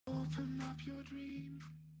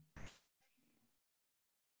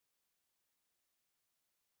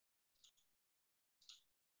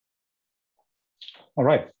All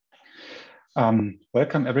right.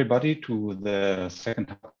 Welcome everybody to the second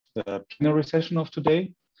half of the plenary session of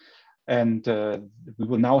today. And we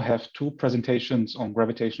will now have two presentations on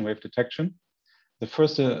gravitational wave detection. The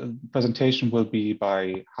first presentation will be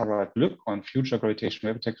by Harald Lück on future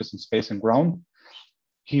gravitational wave detectors in space and ground.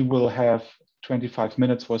 He will have 25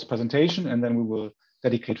 minutes for his presentation, and then we will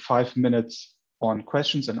dedicate 5 minutes on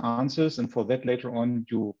questions and answers. And for that, later on,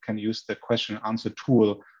 you can use the question and answer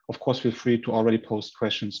tool. Of course, feel free to already post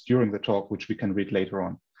questions during the talk, which we can read later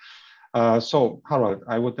on. So Harald,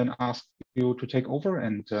 I would then ask you to take over,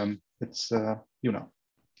 and it's you now.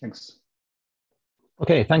 Thanks.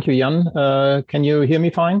 Okay, thank you, Jan. Can you hear me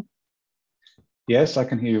fine? Yes, I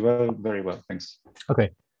can hear you very well. Thanks.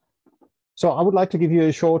 Okay. So I would like to give you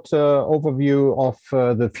a short overview of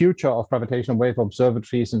the future of gravitational wave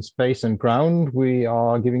observatories in space and ground. We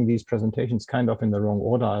are giving these presentations kind of in the wrong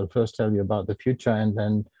order. I'll first tell you about the future, and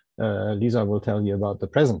then Lisa will tell you about the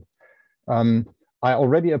present. I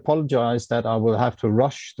already apologize that I will have to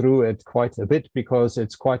rush through it quite a bit because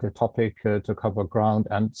it's quite a topic to cover ground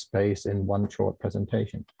and space in one short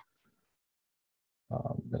presentation.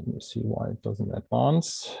 Let me see why it doesn't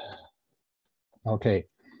advance. Okay.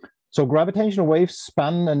 So gravitational waves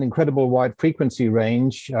span an incredible wide frequency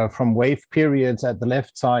range from wave periods at the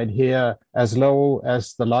left side here as low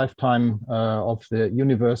as the lifetime of the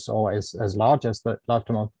universe, or as large as the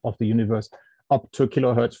lifetime of the universe, up to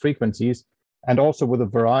kilohertz frequencies, and also with a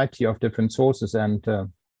variety of different sources and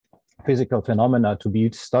physical phenomena to be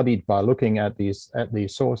studied by looking at these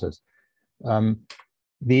sources.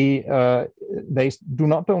 They do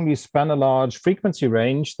not only span a large frequency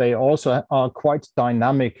range, they also are quite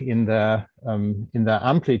dynamic in their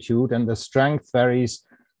amplitude, and the strength varies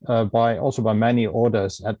also by many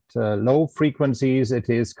orders. At low frequencies,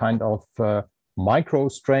 it is kind of micro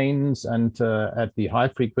strains, and at the high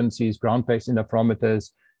frequencies, ground-based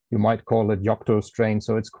interferometers, you might call it yocto strain.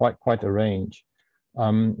 So it's quite a range.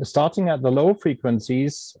 Starting at the low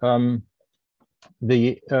frequencies,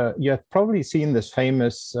 you have probably seen this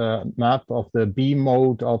famous map of the B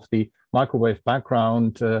mode of the microwave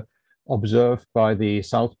background observed by the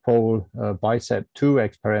South Pole BICEP-2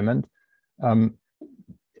 experiment.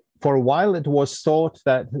 For a while, it was thought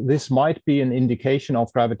that this might be an indication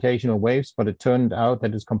of gravitational waves, but it turned out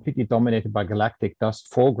that it's completely dominated by galactic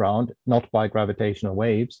dust foreground, not by gravitational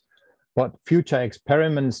waves. But future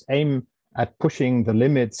experiments aim at pushing the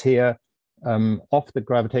limits here of the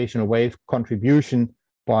gravitational wave contribution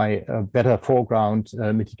by better foreground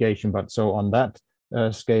mitigation. But so on that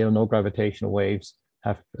scale, no gravitational waves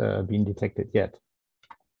have been detected yet.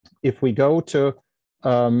 If we go to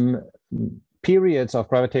periods of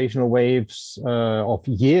gravitational waves of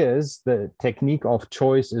years, the technique of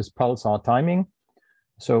choice is pulsar timing.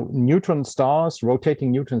 So neutron stars,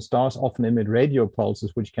 rotating neutron stars, often emit radio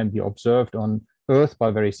pulses, which can be observed on Earth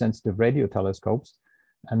by very sensitive radio telescopes.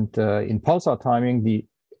 And in pulsar timing, the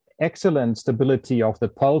excellent stability of the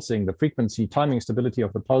pulsing, the frequency timing stability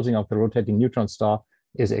of the pulsing of the rotating neutron star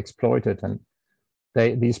is exploited. And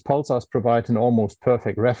these pulsars provide an almost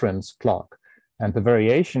perfect reference clock. And the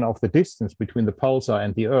variation of the distance between the pulsar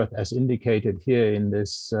and the Earth, as indicated here in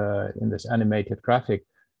this animated graphic,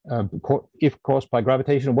 if caused by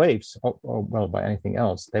gravitational waves, or well, by anything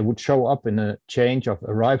else, they would show up in a change of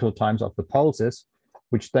arrival times of the pulses,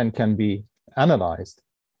 which then can be analyzed.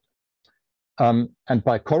 And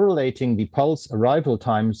by correlating the pulse arrival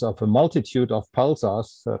times of a multitude of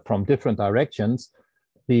pulsars from different directions,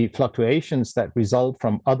 the fluctuations that result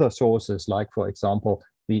from other sources, like, for example,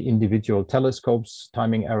 the individual telescopes,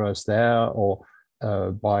 timing errors there, or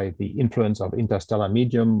by the influence of interstellar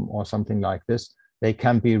medium or something like this, they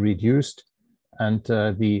can be reduced. And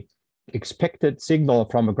the expected signal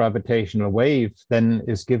from a gravitational wave then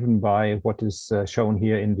is given by what is shown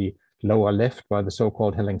here in the lower left by the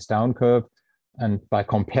so-called Hellingsdown curve. And by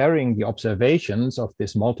comparing the observations of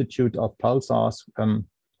this multitude of pulsars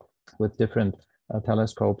with different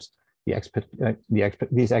telescopes,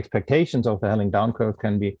 these expectations of the Hellingsdown curve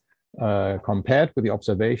can be compared with the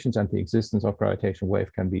observations, and the existence of gravitational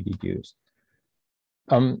wave can be deduced.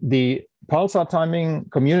 The pulsar timing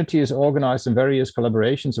community is organized in various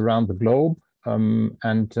collaborations around the globe,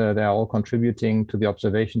 and they are all contributing to the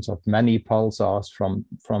observations of many pulsars from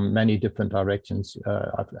many different directions.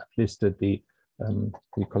 I've listed the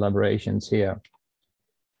collaborations here.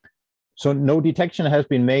 So no detection has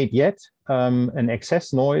been made yet. An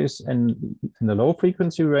excess noise in the low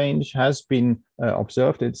frequency range has been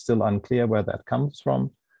observed. It's still unclear where that comes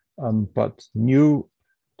from, but new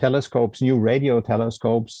telescopes, new radio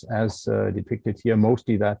telescopes, as depicted here,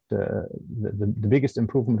 mostly that the biggest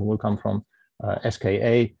improvement will come from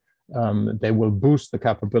SKA, they will boost the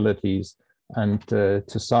capabilities. And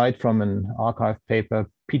to cite from an archive paper,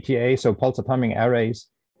 PTA, so pulsar timing arrays,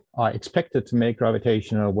 are expected to make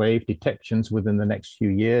gravitational wave detections within the next few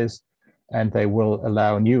years, and they will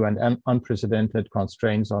allow new and unprecedented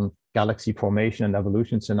constraints on galaxy formation and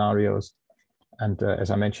evolution scenarios. And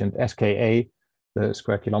as I mentioned, SKA, the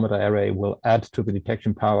square kilometer array, will add to the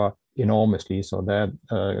detection power enormously. So there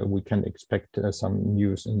we can expect some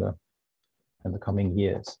news in the coming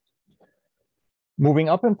years. Moving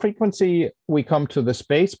up in frequency, we come to the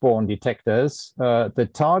spaceborne detectors. The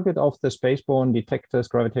target of the spaceborne detectors,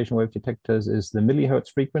 gravitational wave detectors, is the millihertz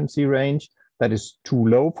frequency range. That is too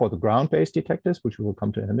low for the ground-based detectors, which we will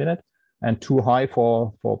come to in a minute, and too high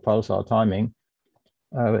for pulsar timing.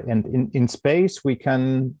 And in space, we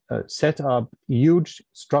can set up huge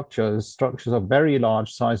structures of very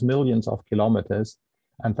large size, millions of kilometers,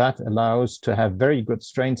 and that allows to have very good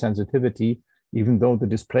strain sensitivity, even though the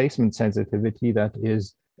displacement sensitivity that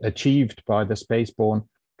is achieved by the spaceborne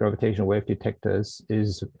gravitational wave detectors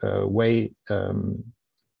is way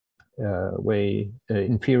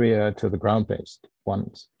inferior to the ground-based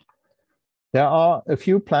ones. There are a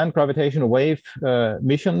few planned gravitational wave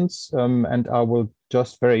missions, and I will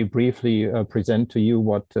just very briefly present to you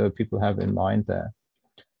what people have in mind there.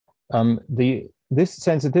 This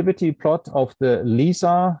sensitivity plot of the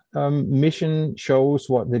LISA mission shows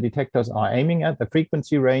what the detectors are aiming at. The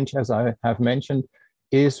frequency range, as I have mentioned,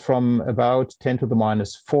 is from about 10 to the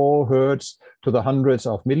 -4 hertz to the hundreds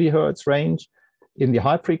of millihertz range. In the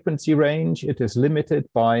high frequency range, it is limited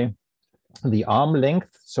by the arm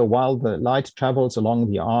length. So while the light travels along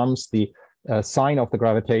the arms, the sign of the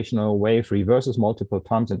gravitational wave reverses multiple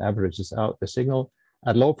times and averages out the signal.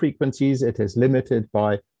 At low frequencies, it is limited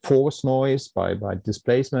by force noise, by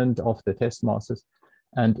displacement of the test masses.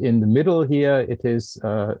 And in the middle here, it is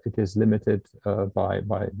limited by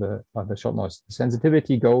the shot noise. The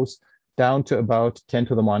sensitivity goes down to about 10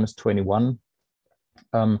 to the -21.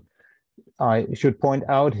 I should point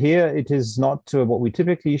out here, it is not what we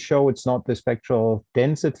typically show. It's not the spectral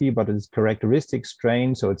density, but it's characteristic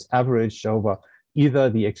strain. So it's averaged over either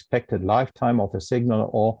the expected lifetime of a signal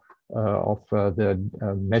or of the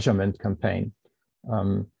measurement campaign.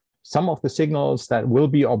 Some of the signals that will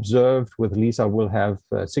be observed with LISA will have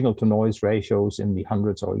signal-to-noise ratios in the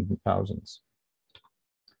hundreds or even thousands.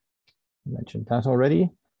 I mentioned that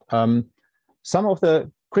already. Some of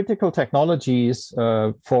the critical technologies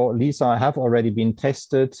for LISA have already been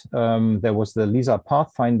tested. There was the LISA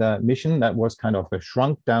Pathfinder mission that was kind of a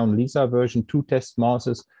shrunk-down LISA version, 2 test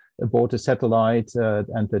masses aboard a satellite,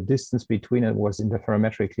 and the distance between it was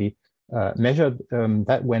interferometrically measured.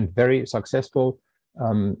 That went very successful.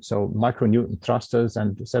 So micronewton thrusters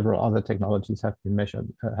and several other technologies have been measured,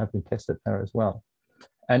 have been tested there as well.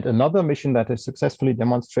 And another mission that is successfully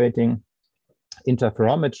demonstrating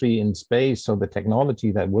interferometry in space, so the technology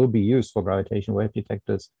that will be used for gravitational wave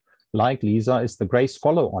detectors like LISA, is the GRACE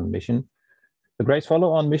follow-on mission. The GRACE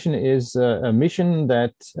follow-on mission is a mission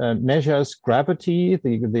that measures gravity,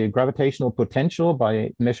 the gravitational potential,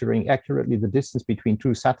 by measuring accurately the distance between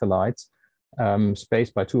 2 satellites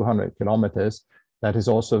spaced by 200 kilometers. That is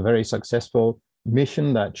also a very successful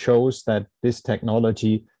mission that shows that this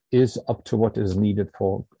technology is up to what is needed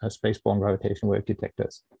for spaceborne gravitational wave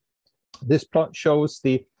detectors. This plot shows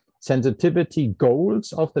the sensitivity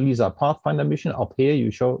goals of the LISA Pathfinder mission. Up here,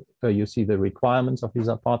 you see the requirements of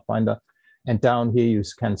LISA Pathfinder, and down here you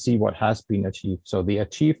can see what has been achieved. So the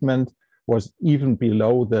achievement was even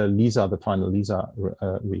below the LISA, the final LISA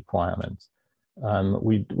requirements.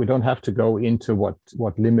 We don't have to go into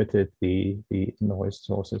what limited the noise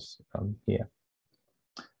sources here.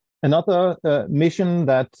 Another mission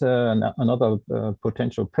that, another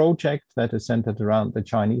potential project that is centered around the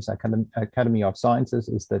Chinese Academy of Sciences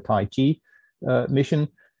is the TAICHI mission.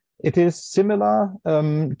 It is similar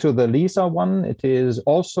to the LISA one. It is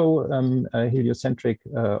also a heliocentric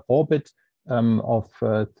orbit of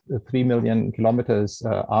 3 million kilometers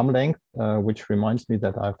arm length, which reminds me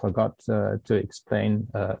that I forgot to explain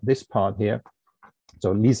this part here.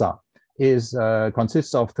 So LISA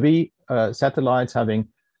consists of 3 satellites having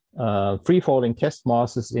free-falling test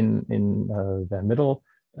masses in the middle.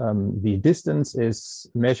 The distance is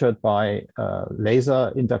measured by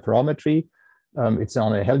laser interferometry. It's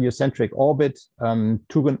on a heliocentric orbit,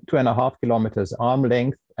 2.5 kilometers arm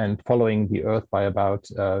length, and following the Earth by about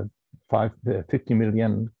 50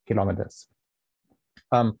 million kilometers.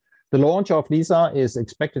 The launch of LISA is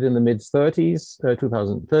expected in the mid-30s,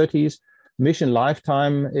 2030s. Mission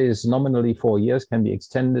lifetime is nominally 4 years, can be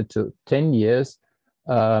extended to 10 years.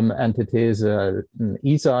 And it is an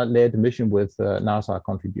ESA-led mission with NASA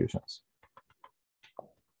contributions.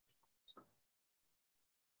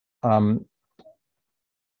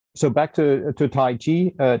 So back to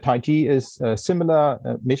TAIG. TAIG is a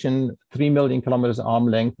similar mission, 3 million kilometers arm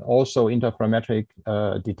length, also interferometric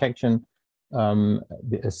detection, a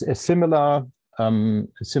similar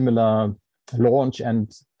launch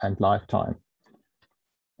and lifetime.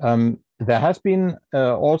 There has been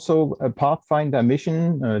also a Pathfinder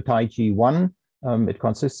mission, TAIG-1. It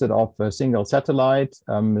consisted of a single satellite.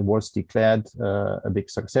 It was declared a big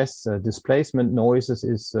success. Displacement noises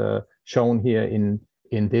is shown here in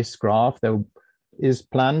this graph. There is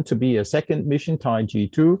planned to be a second mission,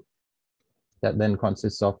 TAIG-2, that then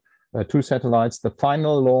consists of 2 satellites. The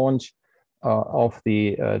final launch of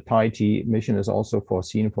the TAIG mission is also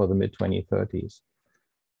foreseen for the mid-2030s.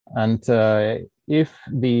 And if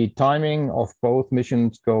the timing of both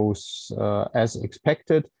missions goes as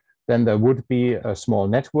expected, then there would be a small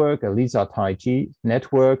network, a LISA-TAIG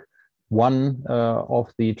network, one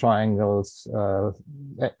of the triangles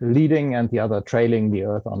leading and the other trailing the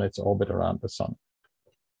Earth on its orbit around the Sun.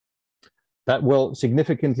 That will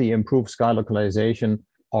significantly improve sky localization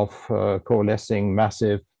of coalescing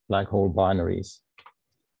massive black hole binaries.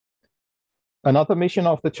 Another mission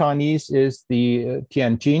of the Chinese is the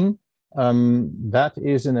Tianjin. That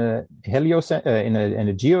is in a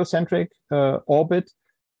geocentric orbit.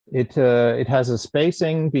 It has a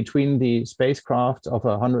spacing between the spacecraft of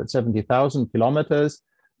 170,000 kilometers.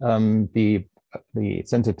 The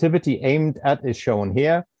sensitivity aimed at is shown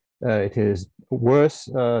here. It is worse.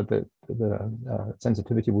 The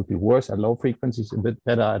sensitivity would be worse at low frequencies, a bit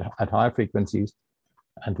better at high frequencies.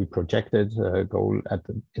 And the projected goal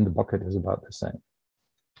in the bucket is about the same.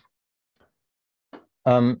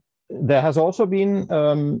 There has also been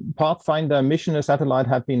Pathfinder mission. A satellite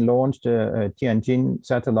had been launched. Tianjin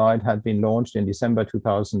satellite had been launched in December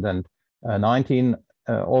 2019,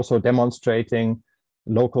 also demonstrating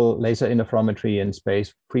local laser interferometry in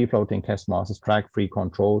space, free-floating test masses, drag-free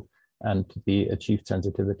control, and the achieved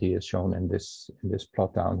sensitivity is shown in this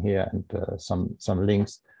plot down here, and some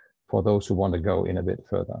links for those who want to go in a bit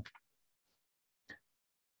further.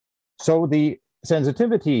 So the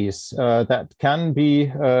sensitivities that can be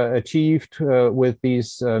achieved with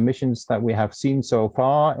these missions that we have seen so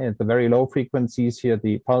far at the very low frequencies here,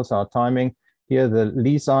 the pulsar timing, here the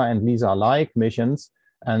LISA and LISA-like missions,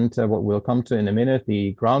 and what we'll come to in a minute,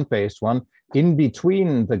 the ground-based one. In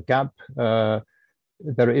between the gap,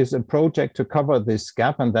 there is a project to cover this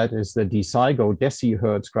gap, and that is the DCIGO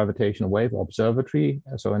decihertz gravitational wave observatory.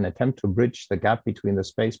 So an attempt to bridge the gap between the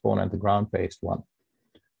spaceborne and the ground-based one.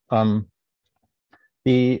 There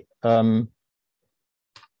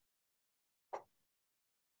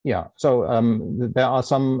are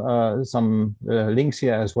some links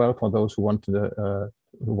here as well for those who want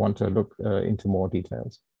to look into more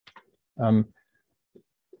details.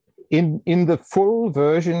 In the full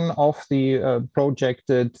version of the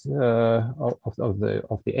projected of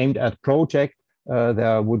the aimed at project,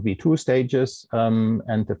 there would be 2 stages,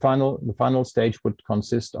 and the final stage would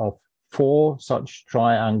consist of 4 such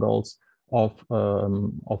triangles of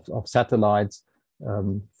satellites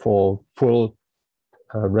for full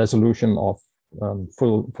resolution of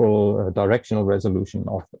full directional resolution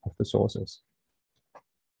of the sources.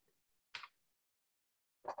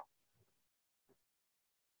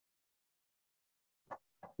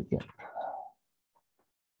 Yeah.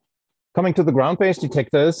 Coming to the ground-based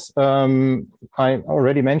detectors, I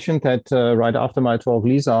already mentioned that right after my talk,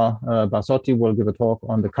 Lisa Barsotti will give a talk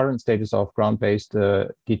on the current status of ground-based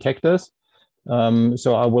detectors.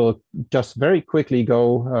 So I will just very quickly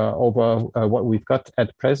go over what we've got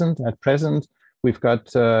at present. At present, we've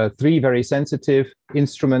got 3 very sensitive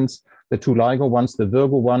instruments, the 2 LIGO ones, the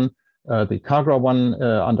Virgo one, the Kagra one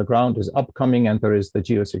underground is upcoming, and there is the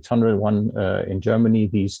Geo 600 one in Germany.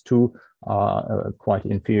 These 2 are quite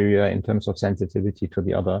inferior in terms of sensitivity to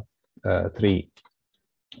the other 3.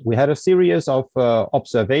 We had a series of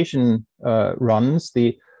observation runs.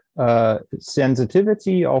 The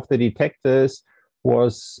sensitivity of the detectors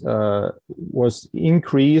was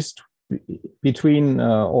increased between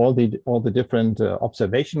all the different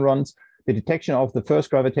observation runs. The detection of the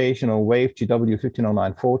first gravitational wave, GW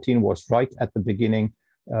 150914, was right at the beginning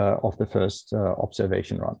of the first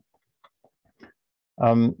observation run.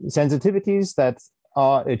 Sensitivities that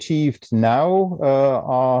are achieved now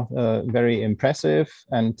are very impressive,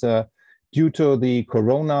 and due to the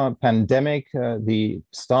corona pandemic, the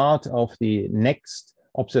start of the next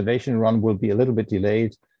observation run will be a little bit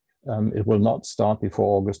delayed. It will not start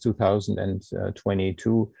before August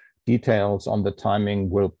 2022. Details on the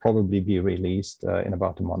timing will probably be released in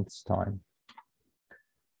about a month's time.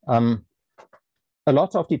 A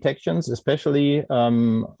lot of detections, especially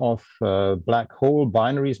of black hole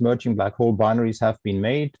binaries, merging black hole binaries, have been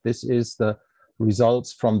made. This is the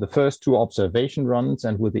results from the first 2 observation runs,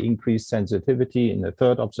 and with the increased sensitivity in the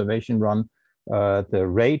 3rd observation run, the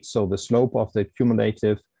rate, so the slope of the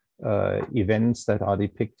cumulative events that are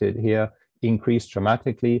depicted here, increased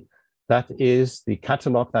dramatically. That is the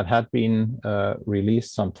catalog that had been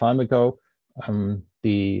released some time ago.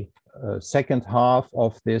 The second half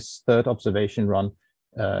of this 3rd observation run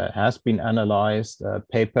has been analyzed.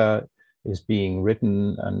 Paper is being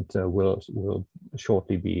written and will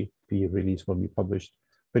shortly be released, will be published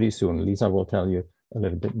pretty soon. Lisa will tell you a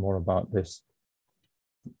little bit more about this.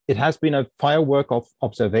 It has been a firework of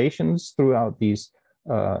observations throughout these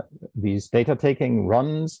data taking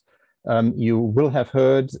runs. You will have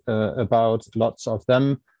heard about lots of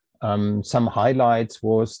them. Some highlights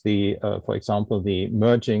was for example, the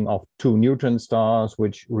merging of 2 neutron stars,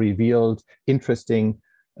 which revealed interesting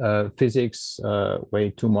physics,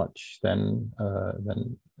 way too much than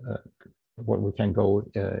what we can go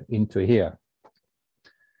into here.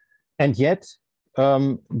 And yet,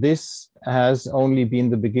 this has only been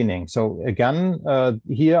the beginning. So again,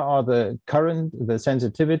 here are the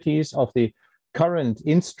sensitivities of the current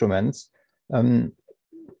instruments,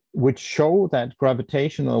 which show that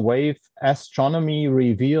gravitational wave astronomy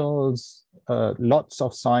reveals lots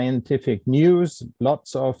of scientific news,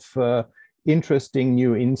 lots of interesting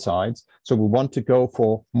new insights. So we want to go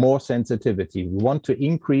for more sensitivity. We want to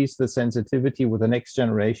increase the sensitivity with the next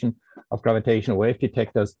generation of gravitational wave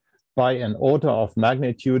detectors by an order of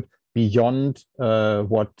magnitude beyond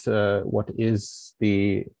what is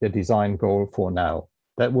the design goal for now.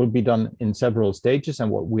 That will be done in several stages,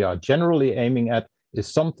 and what we are generally aiming at is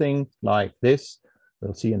something like this.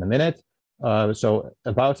 We'll see in a minute. So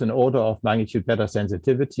about an order of magnitude better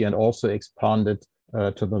sensitivity, and also expanded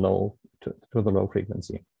to the low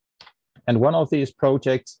frequency. And one of these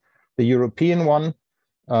projects, the European one,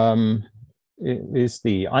 is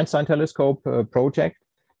the Einstein Telescope project.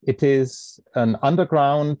 It is an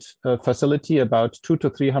underground facility, about 200 to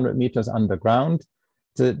 300 meters underground.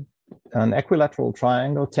 It's an equilateral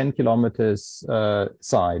triangle, 10 kilometers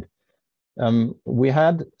side. We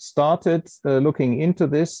had started looking into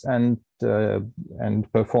this and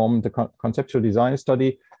performed the conceptual design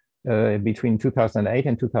study between 2008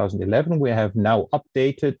 and 2011. We have now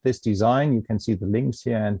updated this design. You can see the links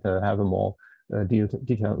here and have a more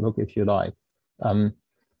detailed look if you like.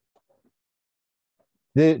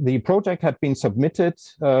 The project had been submitted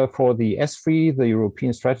for the ESFRI, the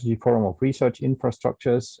European Strategy Forum of Research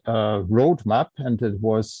Infrastructures roadmap, and it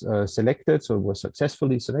was selected, so it was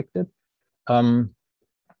successfully selected.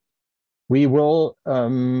 We will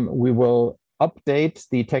update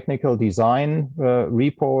the technical design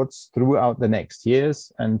reports throughout the next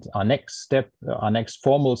years, and our next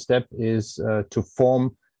formal step is to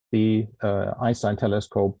form the Einstein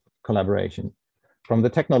Telescope collaboration. From the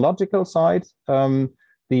technological side,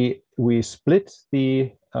 we split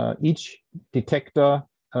each detector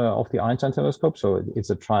of the Einstein Telescope. So it's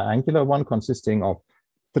a triangular one consisting of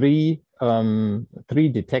three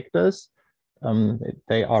detectors.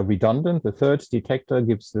 They are redundant. The 3rd detector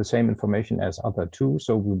gives the same information as other 2.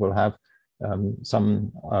 So we will have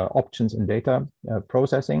some options in data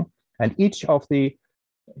processing. And each of the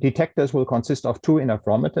detectors will consist of 2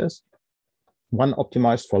 interferometers, one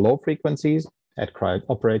optimized for low frequencies,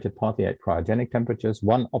 operated partly at cryogenic temperatures,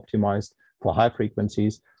 one optimized for high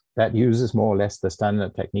frequencies that uses more or less the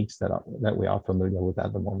standard techniques that we are familiar with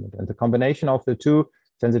at the moment. And the combination of the 2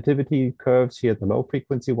 sensitivity curves, here the low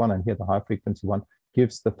frequency one and here the high frequency one,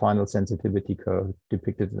 gives the final sensitivity curve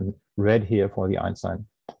depicted in red here for the Einstein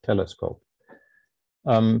Telescope.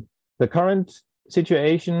 The current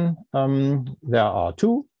situation, there are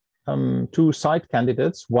two site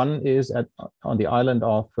candidates. One is on the island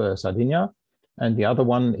of Sardinia, and the other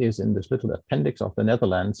one is in this little appendix of the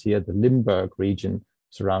Netherlands here, the Limburg region,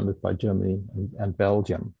 surrounded by Germany and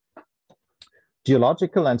Belgium.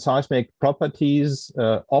 Geological and seismic properties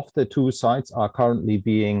of the 2 sites are currently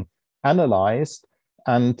being analyzed,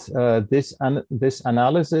 and this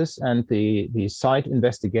analysis and the site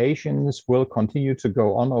investigations will continue to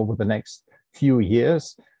go on over the next few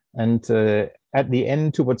years. And at the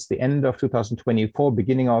end, towards the end of 2024,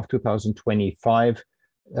 beginning of 2025,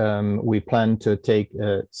 we plan to take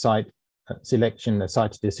a site selection, a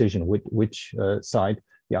site decision, which site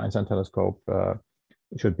the Einstein Telescope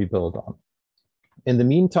should be built on. In the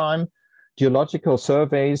meantime, geological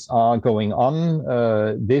surveys are going on.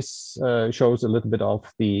 This shows a little bit of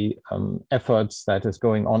the efforts that is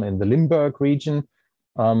going on in the Limburg region.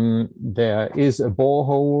 There is a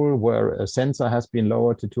borehole where a sensor has been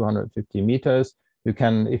lowered to 250 meters. You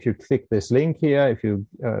can, if you click this link here, if you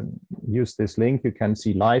use this link, you can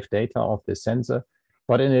see live data of this sensor.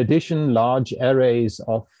 But in addition, large arrays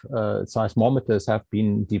of seismometers have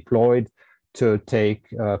been deployed to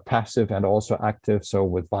take passive and also active, so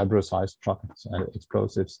with vibro-sized trucks and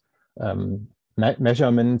explosives,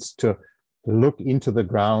 measurements to look into the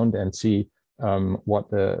ground and see what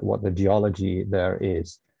the geology there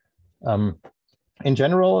is. In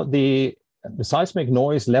general, the seismic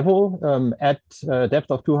noise level at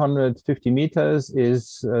depth of 250 meters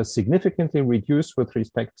is significantly reduced with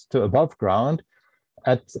respect to above ground.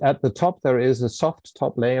 At the top, there is a soft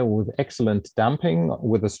top layer with excellent damping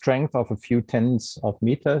with a strength of a few tens of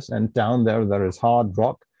meters. And down there is hard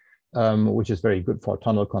rock, which is very good for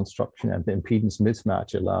tunnel construction. And the impedance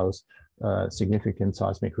mismatch allows significant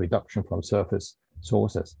seismic reduction from surface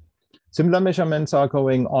sources. Similar measurements are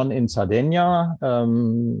going on in Sardinia.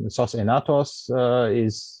 Sos Enatos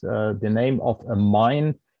is the name of a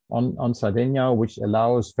mine on Sardinia, which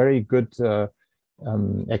allows very good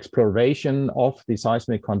exploration of the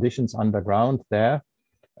seismic conditions underground there.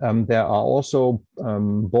 There are also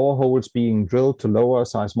boreholes being drilled to lower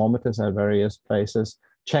seismometers at various places,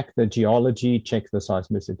 check the geology, check the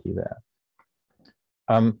seismicity there.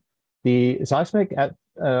 The seismic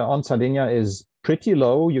on Sardinia is pretty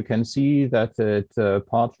low. You can see that it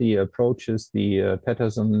partly approaches the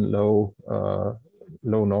Peterson low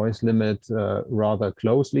noise limit rather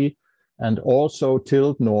closely. And also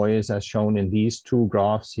tilt noise, as shown in these two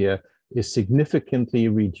graphs here, is significantly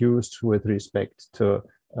reduced with respect to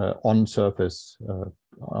on-surface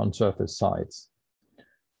sites.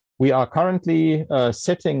 We are currently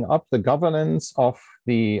setting up the governance of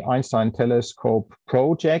the Einstein Telescope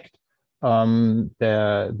project.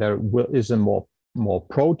 There is a more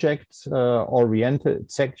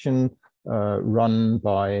project-oriented section run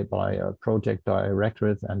by a project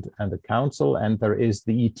directorate and a council, and there is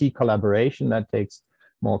the ET collaboration that takes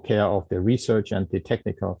more care of the research and the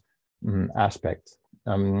technical aspects.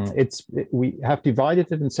 We have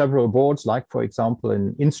divided it in several boards, like for example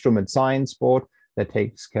an instrument science board that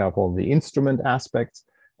takes care of all the instrument aspects,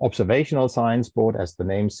 observational science board, as the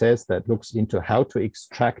name says, that looks into how to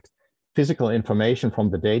extract physical information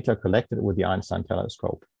from the data collected with the Einstein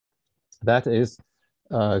Telescope. That is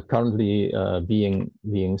currently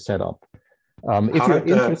being set up. If you're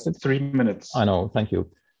interested, 3 minutes. I know, thank you.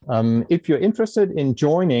 If you're interested in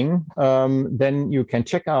joining, then you can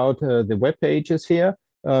check out the web pages here,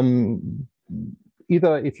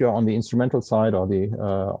 either if you're on the instrumental side or the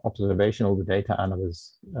observational, the data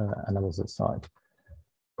analysis side.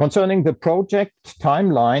 Concerning the project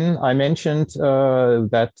timeline, I mentioned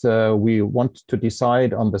that we want to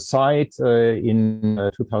decide on the site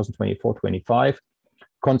in 2024-25.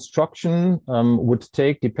 Construction would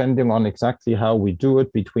take, depending on exactly how we do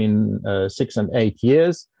it, between 6 and 8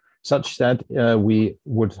 years, such that we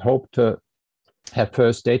would hope to have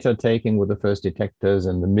first data taking with the first detectors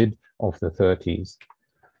in the mid of the 30s.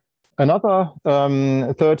 Another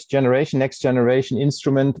next generation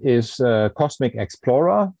instrument is Cosmic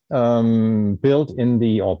Explorer, built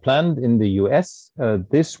planned in the US.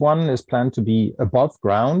 This one is planned to be above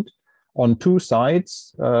ground on two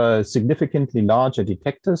sides, significantly larger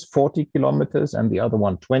detectors, 40 kilometers, and the other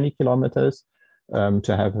one 20 kilometers,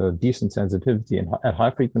 to have a decent sensitivity at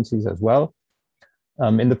high frequencies as well.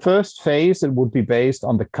 In the first phase, it would be based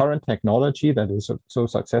on the current technology that is so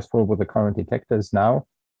successful with the current detectors now.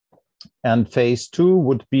 And phase 2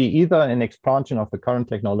 would be either an expansion of the current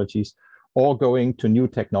technologies or going to new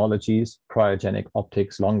technologies, cryogenic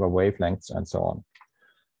optics, longer wavelengths, and so on.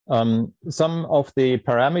 Some of the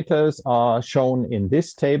parameters are shown in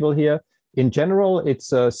this table here. In general,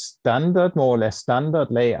 it's a standard, more or less standard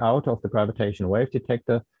layout of the gravitational wave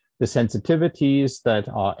detector. The sensitivities that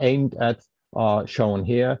are aimed at are shown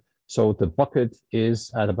here. So the bucket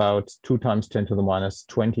is at about 2 ×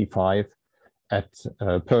 10⁻25 at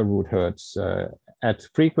per root hertz at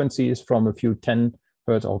frequencies from a few 10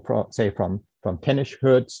 hertz, or say from 10-ish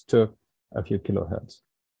hertz to a few kilohertz.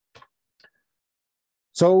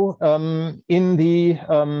 So in the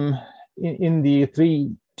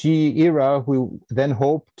 3G era, we then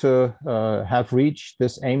hope to have reached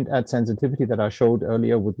this aimed at sensitivity that I showed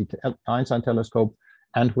earlier with the Einstein Telescope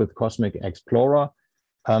and with Cosmic Explorer.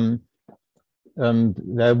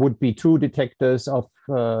 There would be 2 detectors of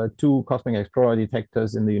 2 Cosmic Explorer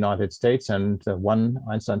detectors in the United States and 1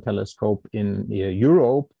 Einstein Telescope in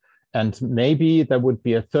Europe. And maybe there would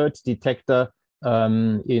be a 3rd detector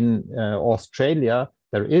in Australia.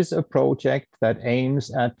 There is a project that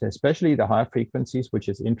aims at especially the high frequencies, which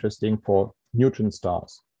is interesting for neutron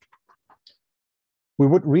stars. we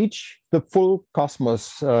would reach the full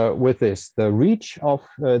cosmos with this. The reach of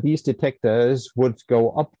these detectors would go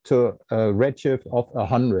up to a redshift of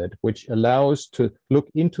 100, which allows to look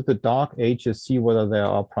into the dark ages, see whether there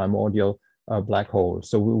are primordial black holes.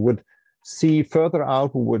 So we would see further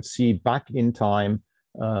out, we would see back in time,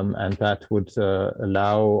 and that would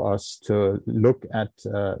allow us to look at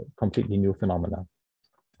completely new phenomena.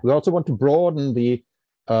 We also want to broaden the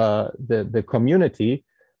community.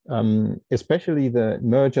 Especially the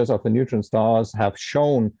mergers of the neutron stars have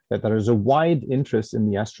shown that there is a wide interest in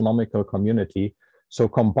the astronomical community. So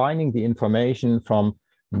combining the information from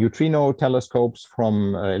neutrino telescopes,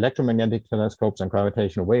 from electromagnetic telescopes and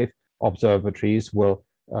gravitational wave observatories will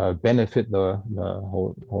benefit the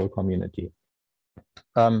whole community.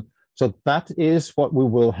 So that is what we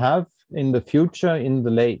will have in the future, in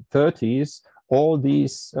the late 30s, all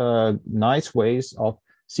these nice ways of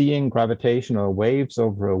seeing gravitational waves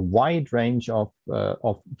over a wide range of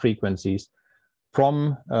frequencies,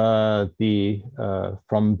 from below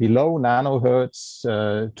nanohertz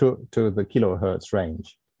to the kilohertz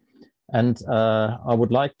range. And I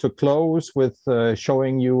would like to close with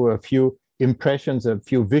showing you a few impressions, a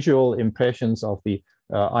few visual impressions of the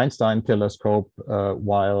Einstein telescope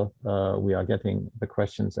while we are getting the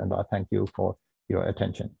questions, and I thank you for your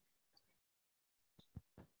attention.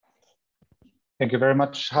 Thank you very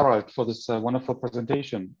much, Harald, for this wonderful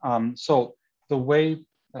presentation. So the way,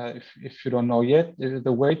 if you don't know yet,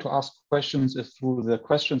 the way to ask questions is through the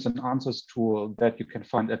questions and answers tool that you can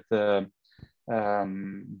find at the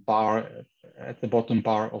bar, at the bottom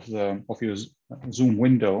bar of your Zoom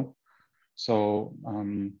window. So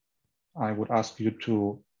I would ask you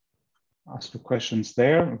to ask the questions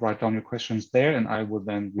there, write down your questions there, and I will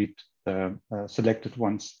then read the selected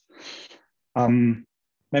ones.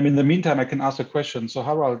 Maybe in the meantime, I can ask a question. So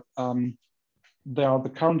Harald, there are the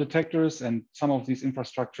current detectors, and some of these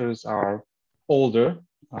infrastructures are older,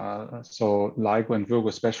 so LIGO and Virgo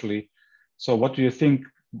especially. So what do you think,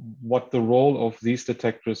 what the role of these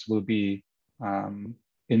detectors will be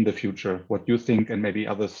in the future? What you think, and maybe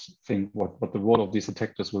others think, what the role of these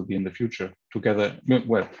detectors will be in the future, together,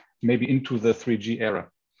 well, maybe into the 3G era?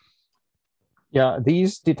 Yeah,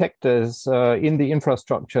 these detectors in the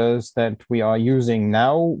infrastructures that we are using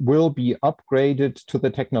now will be upgraded to the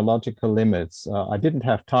technological limits. I didn't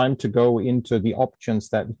have time to go into the options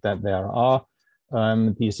that there are.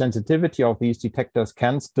 The sensitivity of these detectors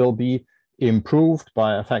can still be improved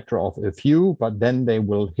by a factor of a few, but then they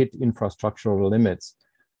will hit infrastructural limits.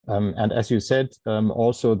 And as you said,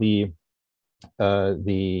 also the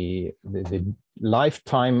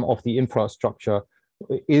lifetime of the infrastructure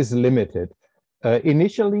is limited.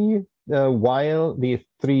 Initially, while the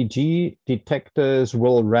 3G detectors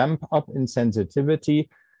will ramp up in sensitivity,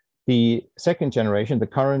 the second generation, the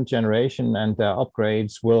current generation, and their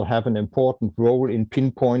upgrades will have an important role in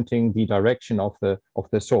pinpointing the direction of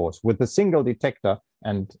the source. With a single detector,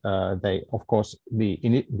 and they, of course, the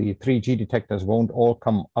 3G detectors won't all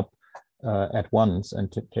come up at once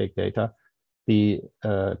and to take data. The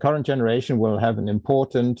current generation will have an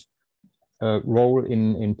important role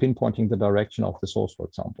in pinpointing the direction of the source, for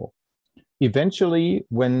example. Eventually,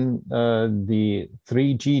 when the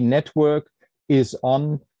 3G network is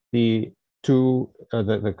on, the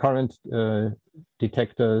current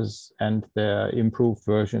detectors and their improved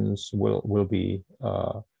versions will be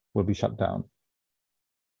shut down.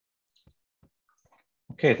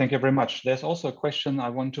 Okay, thank you very much. There's also a question I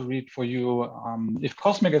want to read for you. If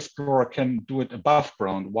Cosmic Explorer can do it above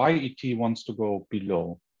ground, why ET wants to go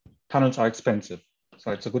below? Tunnels are expensive.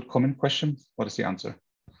 So it's a good common question. What is the answer?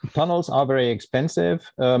 Tunnels are very expensive.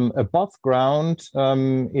 Above ground,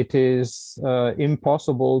 it is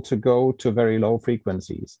impossible to go to very low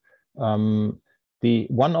frequencies. One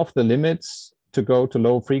of the limits to go to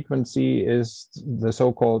low frequency is the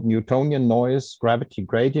so-called Newtonian noise, gravity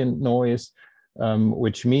gradient noise,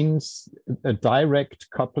 which means a direct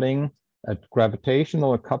coupling, a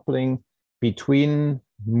gravitational coupling between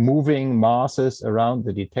moving masses around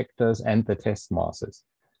the detectors and the test masses.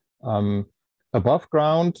 Above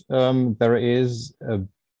ground, there is a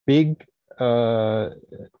big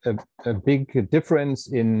difference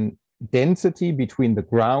in density between the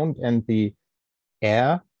ground and the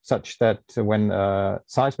air, such that when a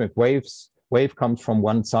seismic wave comes from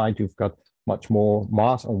one side, you've got much more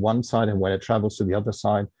mass on one side, and when it travels to the other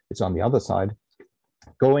side, it's on the other side.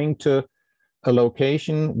 Going to a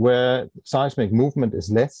location where seismic movement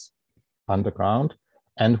is less underground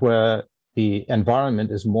and where the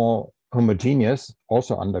environment is more homogeneous,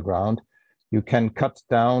 also underground, you can cut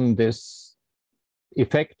down this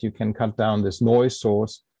effect, you can cut down this noise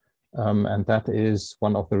source, and that is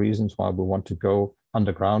one of the reasons why we want to go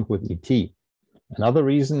underground with ET. Another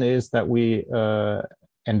reason is that we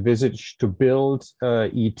envisage to build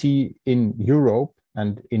ET in Europe,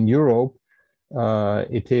 and in Europe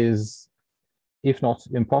it is, if not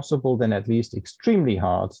impossible, then at least extremely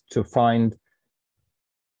hard to find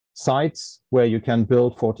sites where you can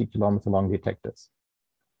build 40-kilometer long detectors.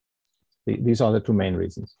 These are the two main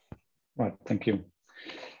reasons. Right, thank you.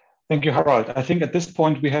 Thank you, Harald. I think at this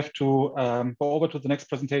point we have to go over to the next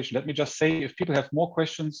presentation. Let me just say, if people have more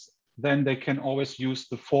questions, then they can always use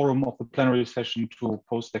the forum of the plenary session to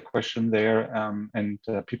post their question there, and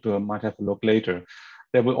people might have a look later.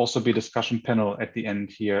 There will also be a discussion panel at the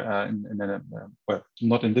end here, well,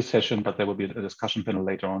 not in this session, but there will be a discussion panel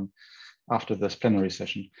later on after this plenary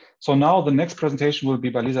session. So now the next presentation will be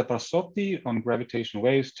by Lisa Barsotti on gravitational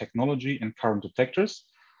waves, technology, and current detectors.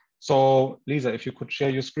 So Lisa, if you could share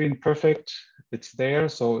your screen, perfect. It's there,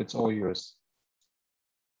 so it's all yours.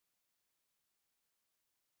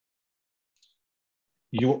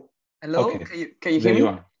 Hello, okay. can you hear there me? You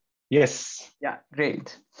are. Yes. Yeah,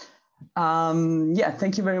 great. Yeah,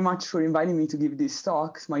 thank you very much for inviting me to give this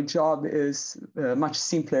talk. My job is much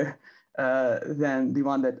simpler than the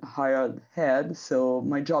one that Harald had. So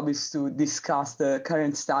my job is to discuss the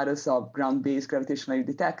current status of ground-based gravitational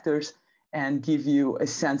detectors and give you a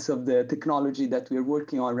sense of the technology that we're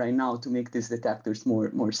working on right now to make these detectors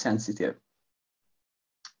more sensitive.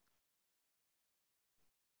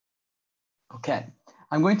 Okay,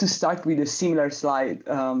 I'm going to start with a similar slide,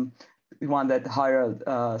 the one that Harald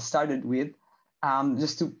started with.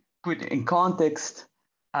 Just to put in context,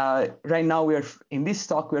 right now in this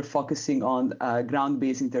talk, we're focusing on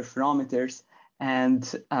ground-based interferometers, and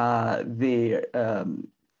their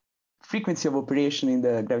frequency of operation in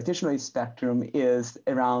the gravitational wave spectrum is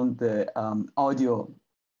around the audio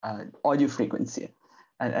frequency.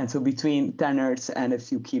 And so between 10 hertz and a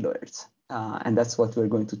few kilohertz. And that's what we're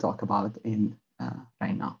going to talk about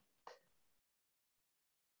right now.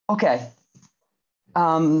 Okay.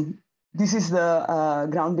 This is the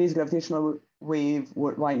ground-based gravitational wave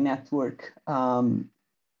worldwide network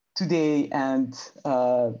today, and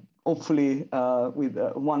hopefully with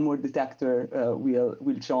one more detector we'll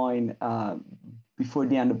join before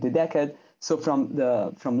the end of the decade. So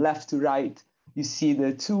from left to right, you see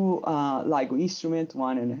the two LIGO instruments,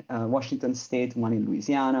 one in Washington State, one in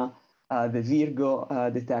Louisiana, the Virgo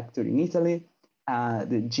detector in Italy,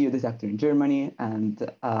 the Geo detector in Germany, and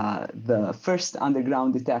the first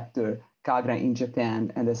underground detector, Kagra, in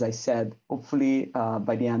Japan. And as I said, hopefully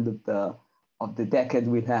by the end of the decade,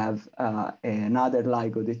 we'll have another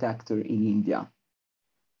LIGO detector in India.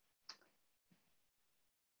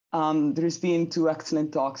 There's been two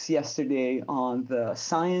excellent talks yesterday on the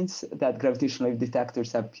science that gravitational wave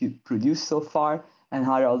detectors have produced so far. And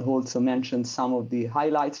Harald also mentioned some of the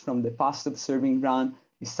highlights from the past observing run.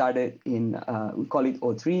 It started in, we call it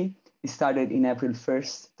 03. It started in April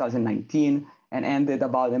 1st, 2019, and ended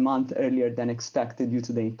about a month earlier than expected due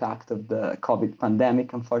to the impact of the COVID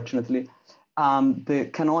pandemic, unfortunately. The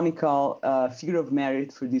canonical figure of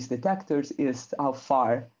merit for these detectors is how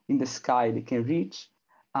far in the sky they can reach.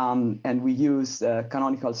 And we use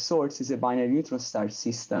canonical source is a binary neutron star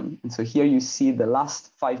system. And so here you see the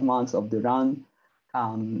last 5 months of the run.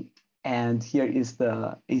 And here is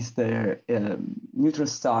the neutron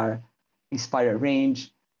star spiral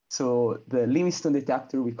range. So the Livingstone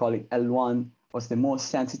detector, we call it L1, was the most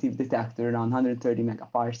sensitive detector, around 130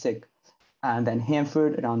 megaparsec. And then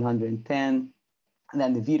Hanford, around 110. And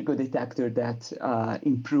then the Virgo detector that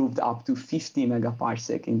improved up to 50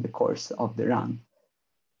 megaparsec in the course of the run.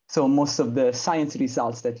 So most of the science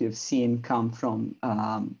results that you've seen come from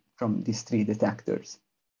these three detectors.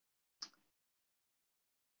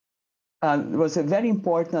 There was a very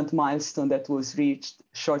important milestone that was reached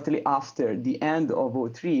shortly after the end of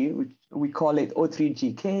 03, which we call it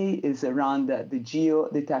 03GK, is a run that the Geo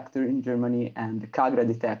detector in Germany and the Kagra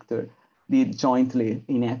detector did jointly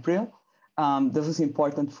in April. This was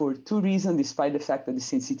important for two reasons, despite the fact that the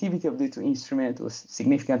sensitivity of the two instruments was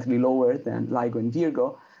significantly lower than LIGO and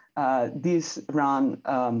Virgo. This run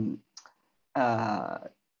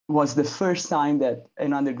was the first time that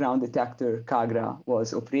an underground detector, Kagra,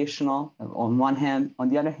 was operational on one hand. On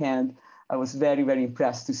the other hand, I was very, very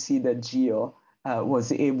impressed to see that Geo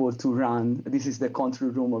was able to run. This is the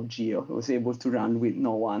control room of Geo. It was able to run with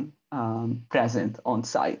no one present on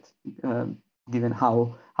site, given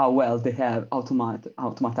how well they have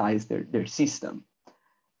automatized their system.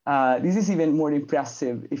 This is even more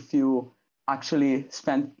impressive if you actually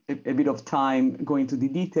spend a bit of time going to the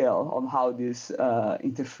detail of how this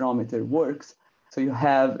interferometer works. So you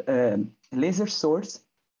have a laser source.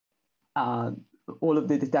 All of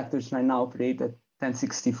the detectors right now operate at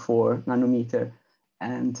 1064 nanometer.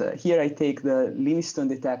 And here I take the Livingston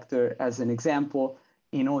detector as an example.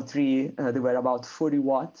 In O3, there were about 40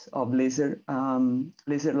 watts of laser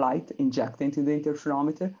light injected into the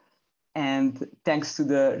interferometer. And thanks to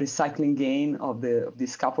the recycling gain of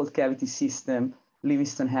this coupled cavity system,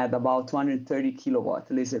 Livingston had about 230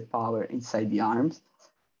 kilowatt laser power inside the arms.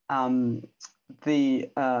 The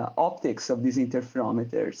optics of these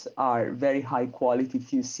interferometers are very high quality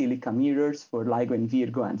fused silica mirrors for LIGO and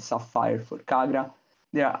Virgo and Sapphire for Cagra.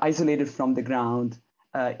 They are isolated from the ground.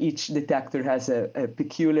 Each detector has a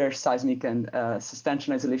peculiar seismic and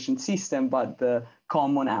suspension isolation system, but the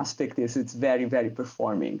common aspect is it's very, very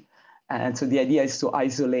performing. And so the idea is to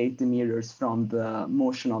isolate the mirrors from the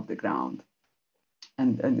motion of the ground.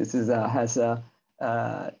 And this is has a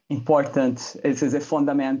this is a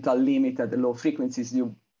fundamental limit at the low frequencies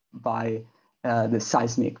due by the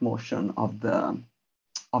seismic motion of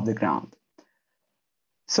the ground.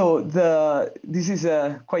 So this is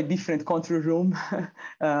a quite different control room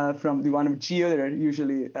from the one of Geo. There are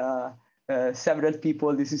usually several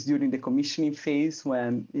people. This is during the commissioning phase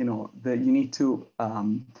when you need to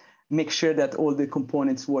make sure that all the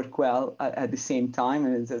components work well at the same time,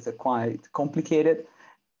 and it's quite complicated.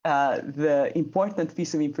 The important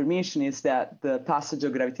piece of information is that the passage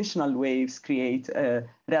of gravitational waves create a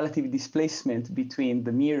relative displacement between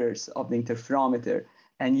the mirrors of the interferometer.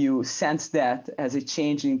 And you sense that as a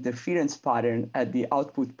change in interference pattern at the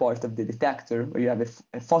output part of the detector, where you have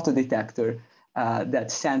a photodetector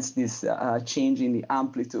that sense this change in the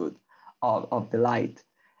amplitude of the light.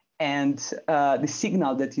 And the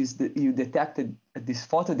signal that you detected at this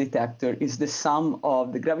photodetector is the sum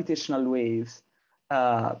of the gravitational waves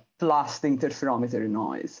plus the interferometer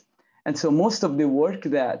noise. And so most of the work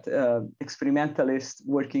that experimentalists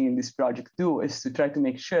working in this project do is to try to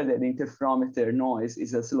make sure that the interferometer noise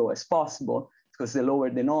is as low as possible, because the lower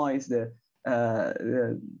the noise, the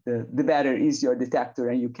better is your detector,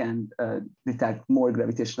 and you can detect more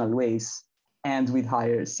gravitational waves and with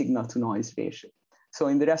higher signal to noise ratio. So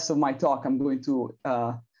in the rest of my talk, I'm going to,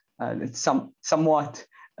 it's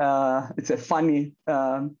a funny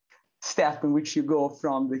step in which you go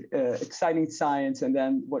from the exciting science, and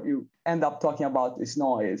then what you end up talking about is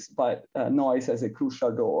noise, but noise has a crucial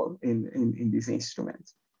role in these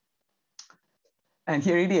instruments. And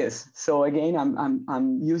here it is. So again,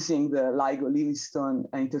 I'm using the LIGO Livingston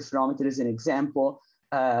interferometer as an example,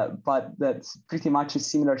 but that's pretty much a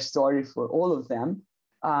similar story for all of them.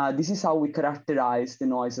 This is how we characterize the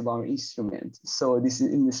noise of our instrument. So this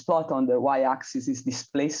is in this plot on the y-axis is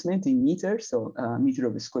displacement in meters, so meter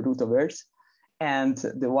over square root of Earth, and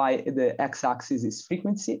the x-axis is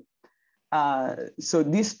frequency. So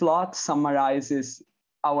this plot summarizes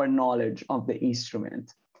our knowledge of the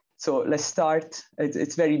instrument. So let's start.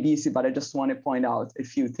 It's very busy, but I just want to point out a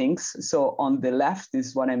few things. So on the left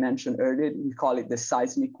is what I mentioned earlier. We call it the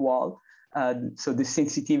seismic wall. So the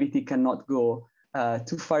sensitivity cannot go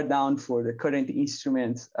too far down for the current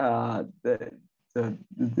instrument. The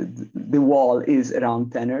wall is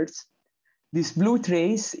around 10 Hertz. This blue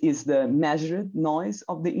trace is the measured noise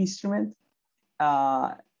of the instrument,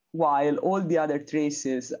 while all the other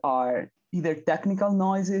traces are either technical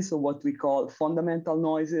noises or what we call fundamental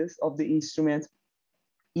noises of the instrument,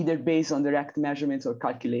 either based on direct measurements or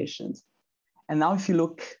calculations. And now if you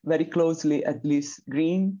look very closely at this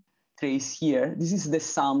green trace here, this is the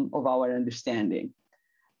sum of our understanding.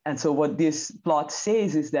 And so what this plot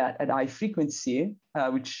says is that at high frequency,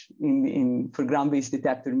 which for ground-based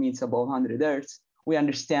detector means above 100 Hertz, we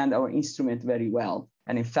understand our instrument very well.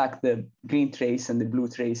 And in fact, the green trace and the blue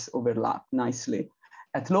trace overlap nicely.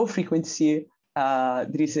 At low frequency, there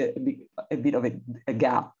is a bit of a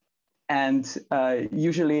gap. And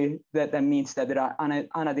usually that means that there are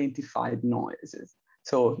unidentified noises.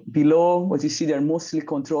 So below what you see, they're mostly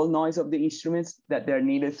control noise of the instruments that they're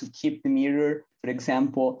needed to keep the mirror, for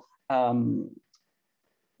example,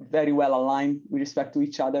 very well aligned with respect to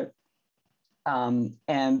each other. And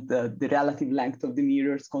the relative length of the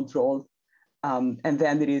mirror is controlled. And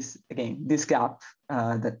then there is, again, this gap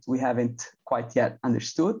that we haven't quite yet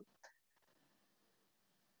understood.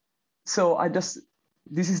 So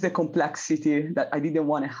this is the complexity that I didn't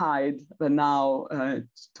want to hide, but now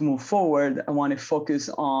to move forward, I want to focus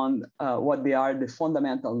on what they are, the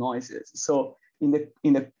fundamental noises. So in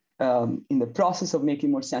the process of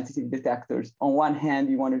making more sensitive detectors, on one hand,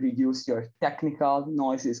 you want to reduce your technical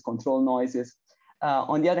noises, control noises.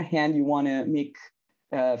 On the other hand, you want to make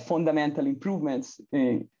fundamental improvements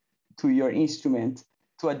to your instrument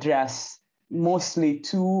to address mostly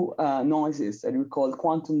two noises that we call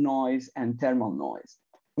quantum noise and thermal noise.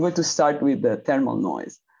 I'm going to start with the thermal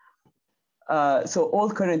noise. So all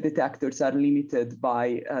current detectors are limited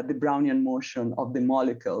by the Brownian motion of the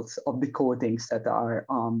molecules of the coatings that are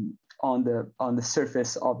on the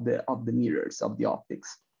surface of the mirrors of the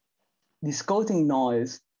optics. This coating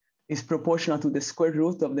noise is proportional to the square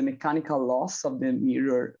root of the mechanical loss of the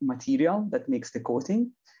mirror material that makes the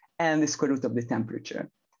coating and the square root of the temperature.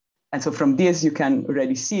 And so from this, you can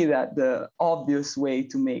already see that the obvious way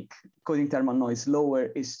to make coating thermal noise lower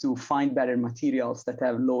is to find better materials that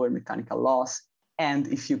have lower mechanical loss, and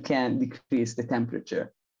if you can, decrease the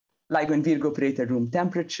temperature. LIGO and Virgo operate at room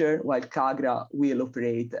temperature, while CAGRA will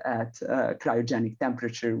operate at cryogenic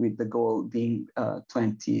temperature, with the goal being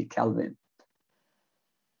 20 Kelvin.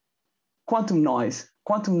 Quantum noise.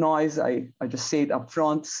 Quantum noise, I just say it up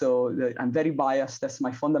front, so I'm very biased. That's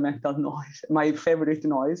my fundamental noise. My favorite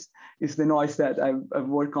noise is the noise that I've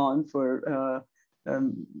worked on for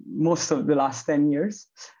most of the last 10 years.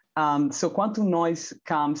 So quantum noise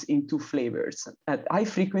comes in two flavors. At high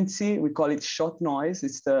frequency, we call it shot noise.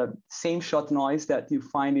 It's the same shot noise that you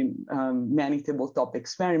find in many tabletop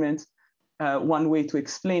experiments. One way to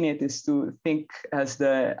explain it is to think as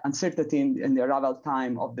the uncertainty in the arrival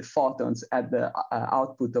time of the photons at the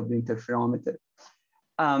output of the interferometer.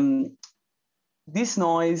 This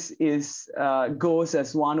noise goes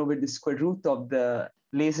as 1 over the square root of the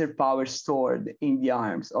laser power stored in the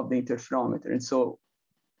arms of the interferometer. And so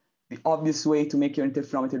the obvious way to make your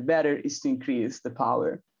interferometer better is to increase the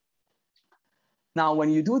power. Now, when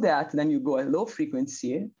you do that, then you go at low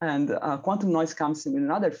frequency, and quantum noise comes in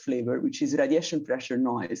another flavor, which is radiation pressure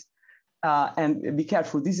noise. And be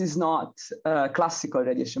careful, this is not classical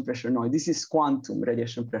radiation pressure noise. This is quantum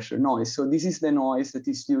radiation pressure noise. So this is the noise that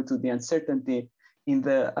is due to the uncertainty in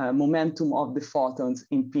the momentum of the photons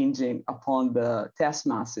impinging upon the test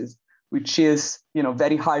masses, which is,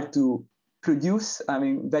 very hard to produce. I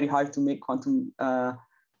mean, very hard to make quantum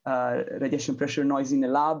radiation pressure noise in a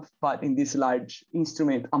lab, but in this large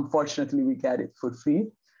instrument, unfortunately, we get it for free.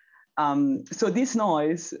 So this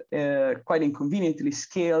noise, quite inconveniently,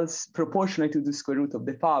 scales proportionally to the square root of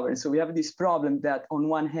the power. And so we have this problem that on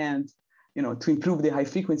one hand, to improve the high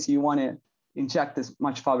frequency, you want to inject as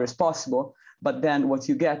much power as possible, but then what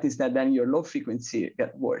you get is that then your low frequency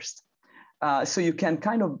gets worse. So you can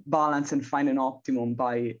kind of balance and find an optimum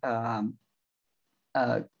by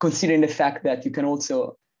considering the fact that you can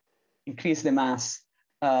also increase the mass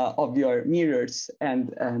of your mirrors,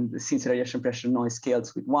 and since radiation pressure noise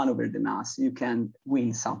scales with 1 over the mass, you can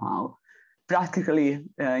win somehow. Practically,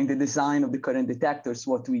 in the design of the current detectors,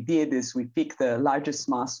 what we did is we picked the largest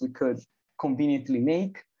mass we could conveniently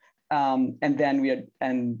make, and then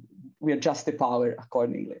we adjust the power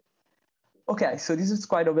accordingly. Okay, so this is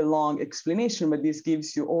quite of a long explanation, but this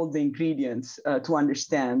gives you all the ingredients to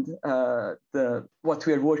understand what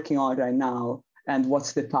we are working on right now and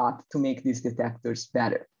what's the path to make these detectors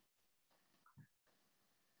better.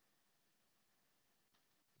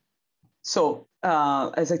 So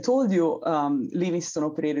as I told you, Livingston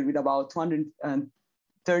operated with about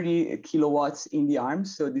 230 kilowatts in the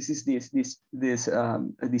arms. So this is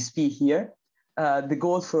this P here. The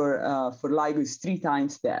goal for LIGO is 3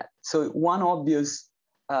 times that. So one obvious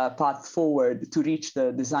path forward to reach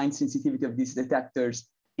the design sensitivity of these detectors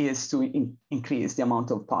is to increase the amount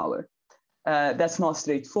of power. That's not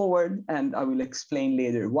straightforward, and I will explain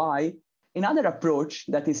later why. Another approach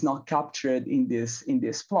that is not captured in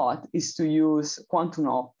this plot is to use quantum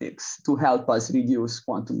optics to help us reduce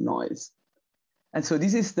quantum noise. And so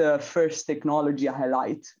this is the first technology I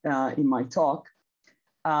highlight in my talk.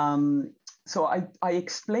 So I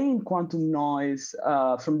explain quantum noise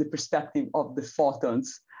from the perspective of the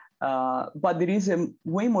photons, but there is a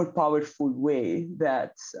way more powerful way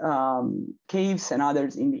that Caves and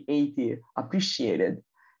others in the 80s appreciated.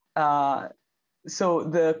 So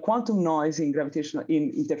the quantum noise in gravitational,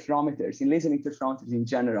 in interferometers, in laser interferometers in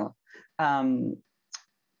general,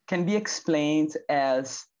 can be explained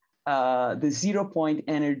as the 0-point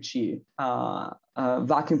energy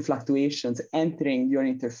vacuum fluctuations entering your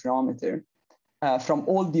interferometer from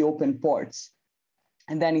all the open ports.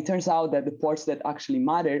 And then it turns out that the ports that actually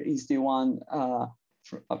matter is the one,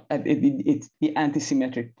 it's the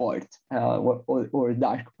antisymmetric port or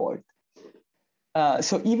dark port.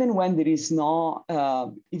 So even when there is no,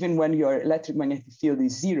 even when your electromagnetic field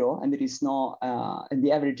is 0 and there is no, and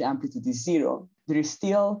the average amplitude is 0, there is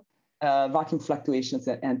still vacuum fluctuations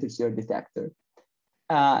that enters your detector.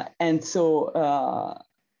 And so,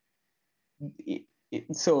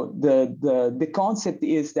 so the concept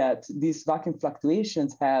is that these vacuum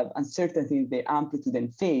fluctuations have uncertainty in the amplitude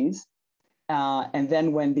and phase. And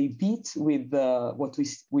then when they beat with what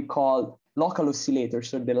we call local oscillators,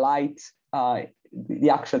 so the light the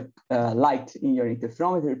actual light in your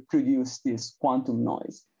interferometer produce this quantum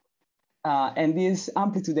noise. And this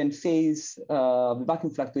amplitude and phase the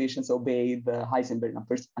vacuum fluctuations obey the Heisenberg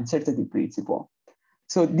uncertainty principle.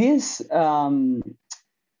 So this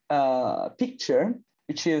picture,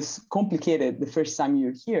 which is complicated the first time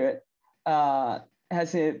you hear it,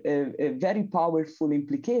 has a very powerful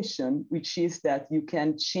implication, which is that you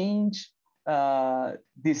can change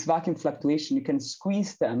this vacuum fluctuation, you can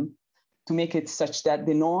squeeze them to make it such that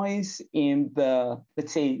the noise in the,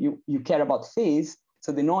 let's say you care about phase,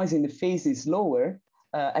 so the noise in the phase is lower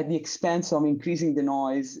at the expense of increasing the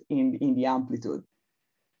noise in the amplitude.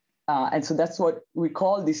 And so that's what we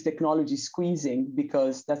call this technology squeezing,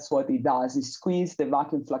 because that's what it does, is squeeze the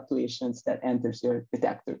vacuum fluctuations that enters your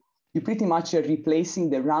detector. You pretty much are replacing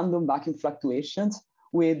the random vacuum fluctuations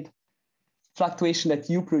with fluctuation that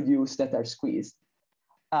you produce that are squeezed.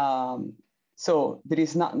 So there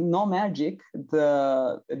is no magic.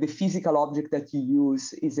 The physical object that you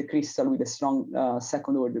use is a crystal with a strong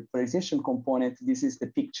second order polarization component. This is the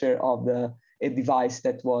picture of a device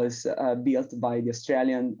that was built by the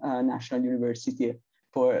Australian National University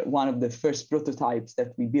for one of the first prototypes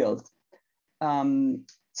that we built.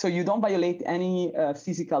 So you don't violate any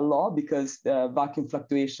physical law because the vacuum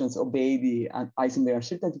fluctuations obey the Heisenberg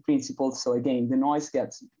uncertainty principle. So again, the noise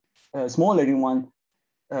gets smaller in one,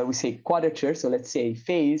 we say quadrature, so let's say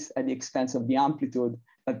phase at the expense of the amplitude.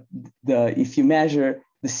 But if you measure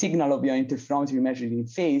the signal of your interferometer, you measure it in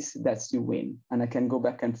phase, that's you win. And I can go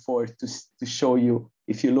back and forth to show you,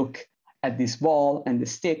 if you look at this ball and the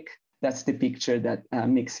stick, that's the picture that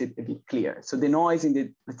makes it a bit clear. So the noise in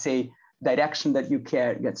the, let's say, direction that you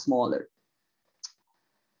care gets smaller.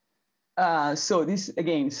 So this,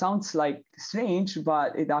 again, sounds like strange,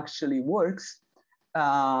 but it actually works.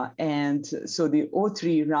 And so the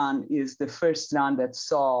O3 run is the first run that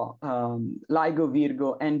saw LIGO,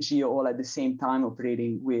 Virgo, and GEO all at the same time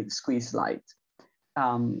operating with squeeze light.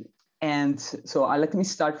 And so let me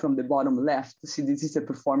start from the bottom left. See, this is the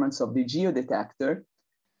performance of the GEO detector.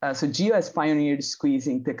 So GEO has pioneered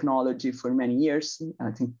squeezing technology for many years, I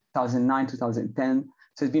think 2009, 2010.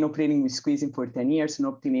 So it's been operating with squeezing for 10 years and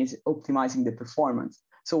optimizing the performance.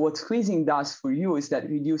 So what squeezing does for you is that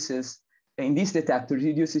reduces, in this detector,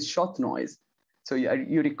 reduces shot noise. So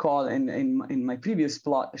you recall in my previous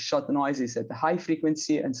plot, shot noise is at a high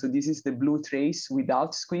frequency. And so this is the blue trace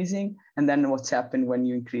without squeezing. And then what's happened when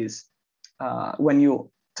you increase, when you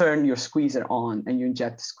turn your squeezer on and you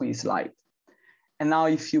inject squeeze light. And now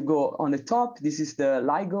if you go on the top, this is the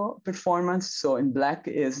LIGO performance. So in black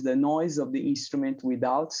is the noise of the instrument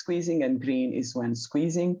without squeezing, and green is when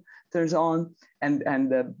squeezing turns on, and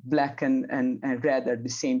the black and red are the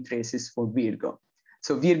same traces for Virgo.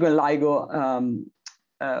 So Virgo and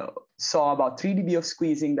LIGO saw about 3 dB of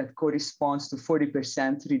squeezing that corresponds to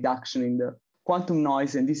 40% reduction in the quantum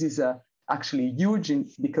noise. And this is actually huge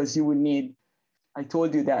because you would need, I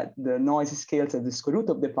told you that the noise scales at the square root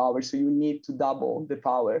of the power, so you need to double the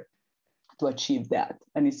power to achieve that,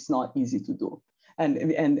 and it's not easy to do.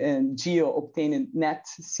 And GEO obtained a net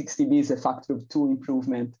 6 dB is a factor of 2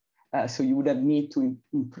 improvement, so you would have need to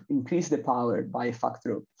increase the power by a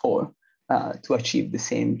factor of 4 to achieve the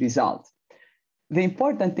same result. The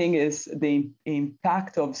important thing is the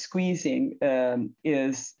impact of squeezing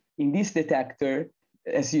is in this detector.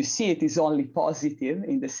 As you see, it is only positive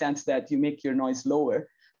in the sense that you make your noise lower.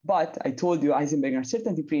 But I told you Heisenberg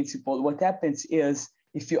uncertainty principle, what happens is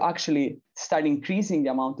if you actually start increasing the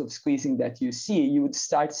amount of squeezing that you see, you would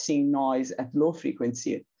start seeing noise at low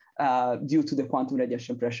frequency due to the quantum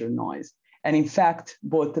radiation pressure noise. And in fact,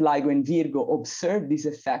 both LIGO and Virgo observed this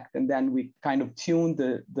effect, and then we kind of tuned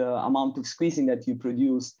the amount of squeezing that you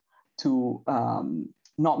produce to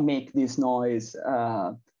not make this noise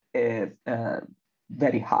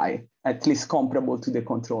very high, at least comparable to the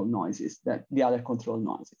control noises, that the other control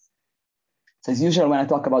noises. So as usual, when I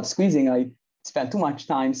talk about squeezing, I spend too much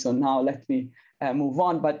time. So now let me move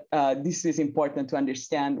on. But this is important to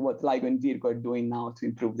understand what LIGO and Virgo are doing now to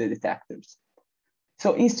improve the detectors.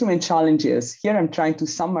 So instrument challenges. Here I'm trying to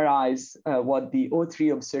summarize what the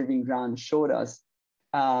O3 observing run showed us.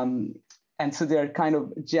 And so they're kind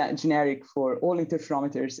of generic for all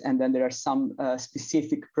interferometers. And then there are some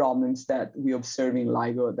specific problems that we observe in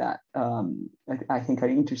LIGO that I think are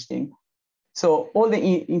interesting. So all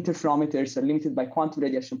the interferometers are limited by quantum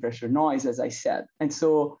radiation pressure noise, as I said. And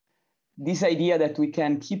so this idea that we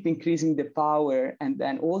can keep increasing the power and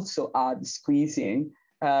then also add squeezing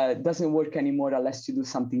doesn't work anymore unless you do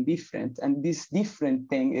something different. And this different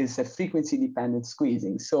thing is a frequency-dependent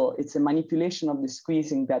squeezing. So it's a manipulation of the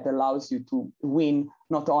squeezing that allows you to win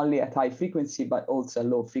not only at high frequency, but also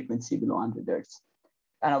low frequency below 100 Hertz.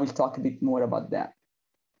 And I will talk a bit more about that.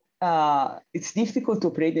 It's difficult to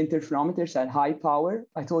operate the interferometers at high power.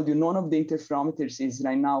 I told you none of the interferometers is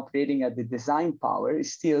right now operating at the design power.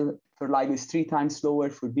 It's still, for LIGO, is 3 times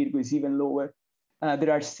lower, for Virgo is even lower.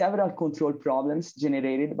 There are several control problems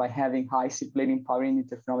generated by having high circulating power in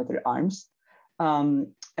interferometer arms.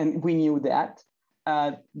 And we knew that.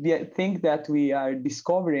 The thing that we are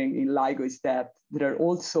discovering in LIGO is that there are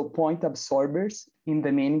also point absorbers in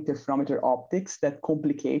the main interferometer optics that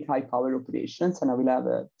complicate high power operations. And I will have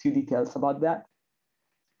a few details about that.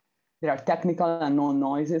 There are technical unknown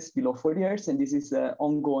noises below 40 Hertz, and this is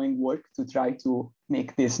ongoing work to try to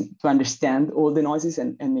make this, to understand all the noises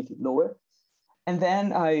and make it lower. And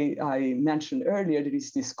then I mentioned earlier, there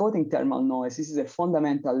is this coating thermal noise. This is a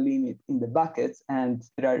fundamental limit in the buckets, and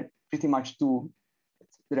there are pretty much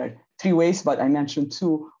there are 3 ways, but I mentioned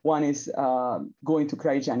 2. One is going to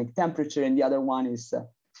cryogenic temperature, and the other one is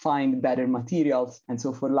find better materials. And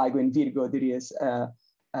so for LIGO and Virgo, there is a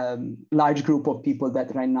large group of people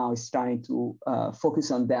that right now is trying to focus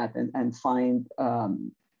on that and find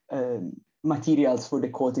materials for the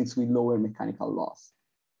coatings with lower mechanical loss.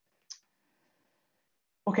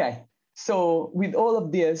 Okay, so with all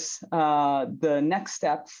of this, the next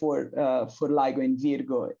step for LIGO and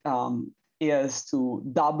Virgo is to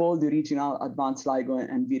double the original advanced LIGO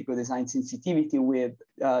and Virgo design sensitivity with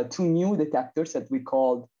 2 new detectors that we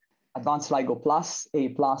called Advanced LIGO Plus,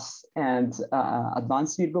 A+, and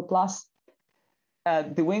Advanced Virgo Plus.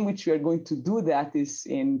 The way in which we are going to do that is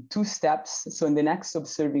in 2 steps. So in the next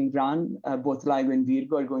observing run, both LIGO and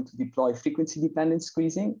Virgo are going to deploy frequency-dependent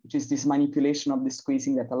squeezing, which is this manipulation of the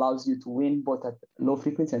squeezing that allows you to win both at low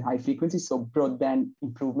frequency and high frequency, so broadband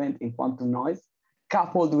improvement in quantum noise,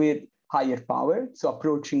 coupled with higher power, so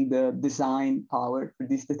approaching the design power for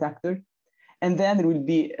this detector. And then there will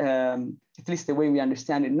be, at least the way we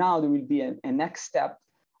understand it now, there will be a next step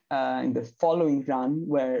in the following run,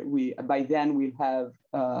 where by then we'll have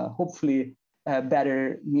hopefully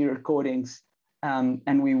better mirror coatings,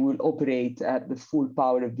 and we will operate at the full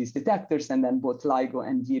power of these detectors, and then both LIGO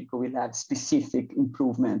and Virgo will have specific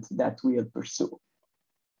improvement that we'll pursue.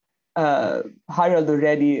 Harald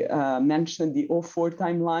already mentioned the 04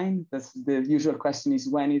 timeline. That's the usual question is,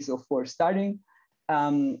 when is 04 starting?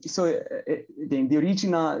 Again,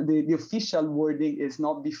 the official wording is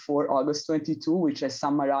not before August 22, which I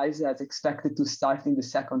summarized as expected to start in the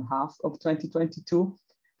second half of 2022.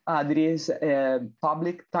 There is a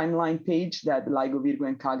public timeline page that LIGO, Virgo,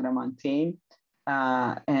 and Kagra maintain.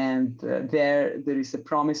 And there is a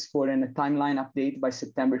promise for a timeline update by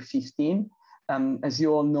September 15. As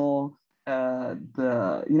you all know,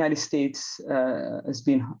 the United States has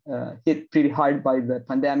been hit pretty hard by the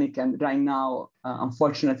pandemic, and right now,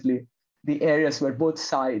 unfortunately, the areas where both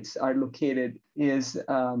sides are located is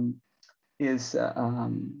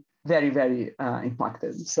very, very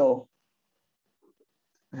impacted. So,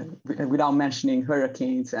 without mentioning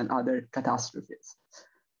hurricanes and other catastrophes.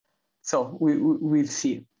 So we'll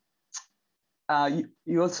see.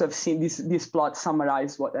 You also have seen this plot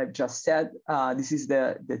summarize what I've just said. This is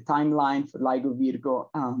the timeline for LIGO Virgo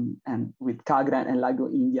and with Kagra and LIGO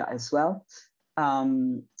India as well. I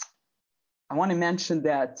want to mention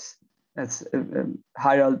that, as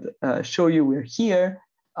Harald showed you, we're here.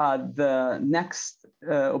 The next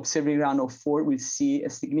observing round of 4 will see a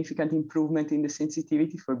significant improvement in the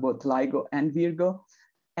sensitivity for both LIGO and Virgo.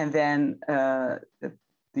 And then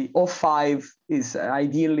the 05 is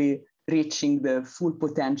ideally reaching the full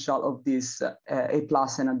potential of these A+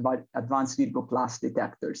 and Advanced Virgo Plus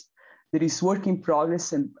detectors. There is work in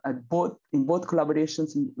progress in both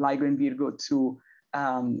collaborations in LIGO and Virgo to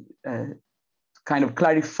kind of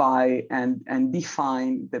clarify and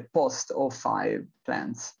define the post-05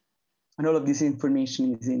 plans. And all of this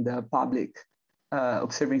information is in the public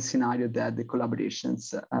observing scenario that the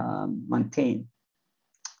collaborations maintain.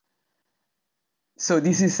 So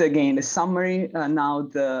this is again a summary. Now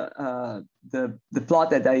the plot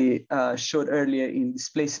that I showed earlier in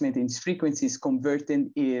displacement in frequency is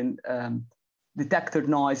converted in detector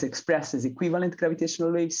noise expressed as equivalent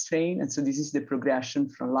gravitational wave strain. And so this is the progression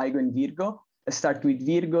from LIGO and Virgo. Let's start with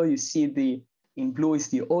Virgo. You see in blue is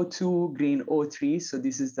the O2, green O3. So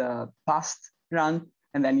this is the past run.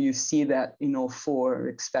 And then you see that in 04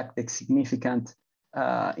 expect a significant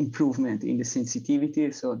improvement in the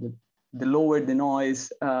sensitivity. So the lower the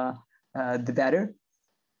noise, the better.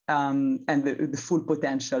 And the full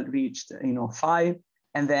potential reached in 05.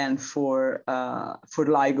 And then for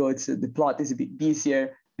LIGO, the plot is a bit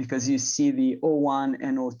busier because you see the O1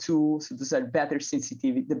 and O2. So those are better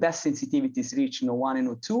sensitivity. The best sensitivity is reached in O1 and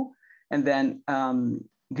O2. And then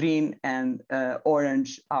green and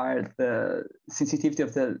orange are the sensitivity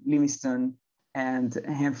of the Livingston and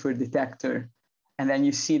Hanford detector. And then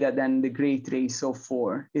you see that then the gray trace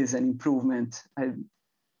O4 is an improvement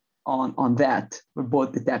on that for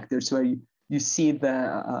both detectors, where you see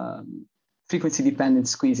the frequency-dependent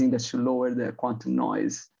squeezing that should lower the quantum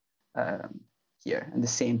noise here. And the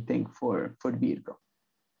same thing for Virgo.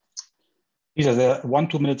 Lisa, there are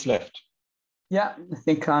 1-2 minutes left. Yeah, I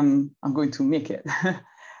think I'm going to make it.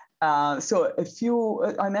 So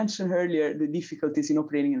I mentioned earlier the difficulties in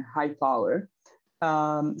operating in high power.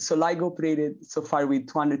 So LIGO operated so far with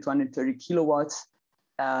 200, 230 kilowatts.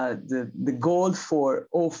 The goal for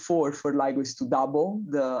O4 for LIGO is to double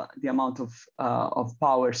the amount of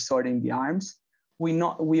power stored in the arms.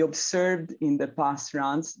 We observed in the past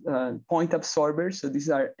runs point absorbers. So these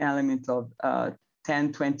are elements of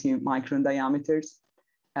 10, 20 micron diameters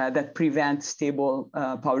that prevent stable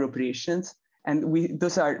power operations. And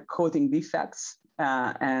those are coating defects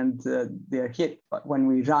and they're hit when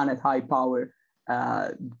we run at high power.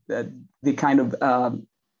 They kind of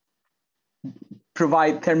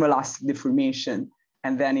provide thermoelastic deformation,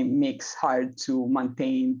 and then it makes hard to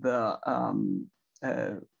maintain the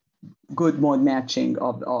good mode matching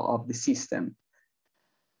of the system.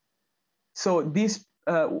 So this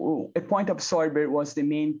a point absorber was the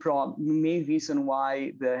main reason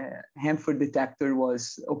why the Hanford detector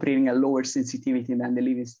was operating at lower sensitivity than the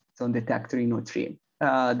Livingston detector in O3.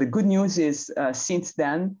 The good news is since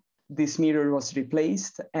then, this mirror was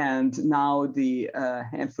replaced, and now the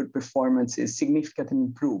Hanford performance is significantly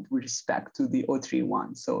improved with respect to the O3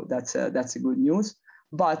 one. So that's a good news.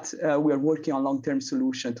 But we are working on long-term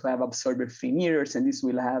solution to have absorber-free mirrors, and this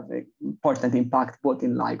will have an important impact both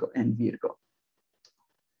in LIGO and Virgo.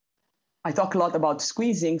 I talk a lot about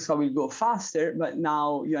squeezing, so I will go faster, but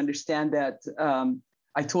now you understand that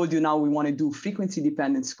I told you now we want to do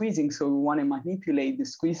frequency-dependent squeezing, so we want to manipulate the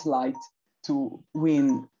squeeze light to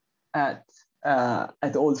win at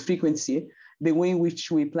old frequency. The way in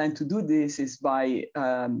which we plan to do this is by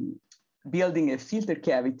building a filter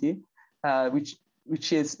cavity, which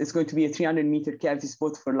is going to be a 300-meter cavity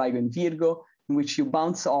both for LIGO and Virgo, in which you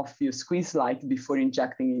bounce off your squeeze light before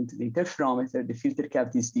injecting into the interferometer. The filter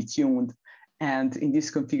cavity is detuned, and in this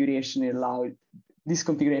configuration,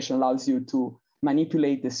 allows you to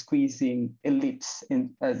manipulate the squeezing ellipse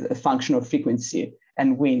as a function of frequency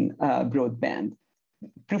and win broadband.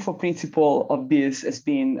 Proof of principle of this has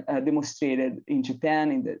been demonstrated in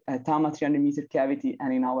Japan in the TAMA 300-meter cavity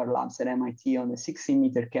and in our labs at MIT on the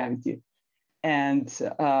 16-meter cavity. And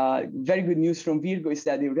very good news from Virgo is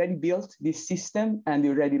that they already built this system and they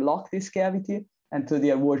already locked this cavity. And so they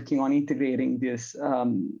are working on integrating this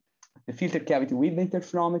the filter cavity with the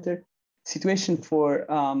interferometer. Situation for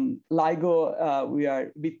LIGO, we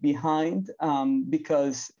are a bit behind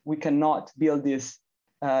because we cannot build this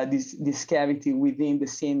cavity within the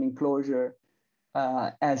same enclosure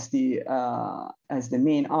as the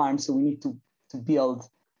main arm. So we need to build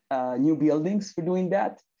new buildings for doing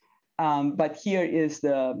that. But here is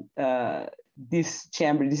this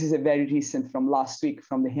chamber. This is a very recent from last week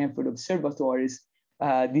from the Hanford observatories.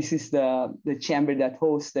 This is the chamber that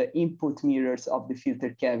hosts the input mirrors of the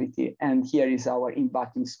filter cavity. And here is our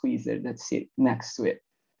in-vacuum squeezer that sits next to it.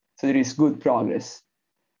 So there is good progress.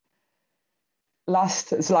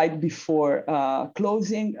 Last slide before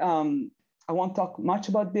closing. I won't talk much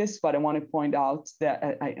about this, but I want to point out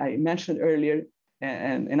that I mentioned earlier,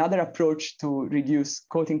 and another approach to reduce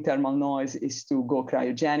coating thermal noise is to go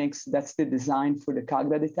cryogenics. That's the design for the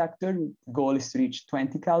CAGRA detector. The goal is to reach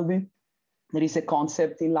 20 Kelvin. There is a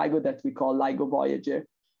concept in LIGO that we call LIGO Voyager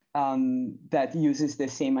that uses the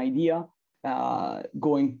same idea,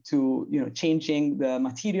 going to, changing the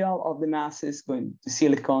material of the masses, going to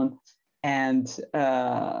silicon, and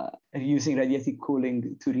using radiative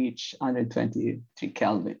cooling to reach 123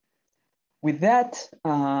 Kelvin. With that,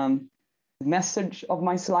 the message of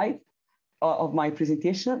my slide, of my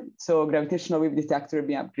presentation. So gravitational wave detector will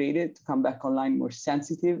be upgraded to come back online more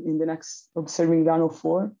sensitive in the next observing run of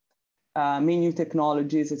 4. Main new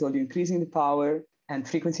technologies, I told you, increasing the power and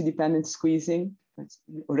frequency-dependent squeezing. It's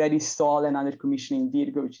already installed and under commissioning in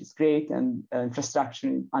Virgo, which is great, and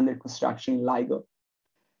infrastructure under construction in LIGO.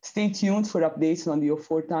 Stay tuned for updates on the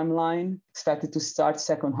O4 timeline, expected to start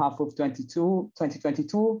second half of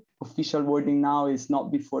 2022. Official wording now is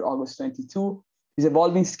not before August 22. This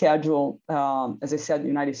evolving schedule, as I said, the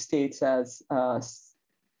United States has,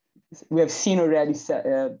 we have seen already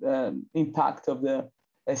impact of the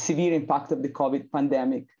severe impact of the COVID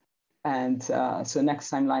pandemic. And so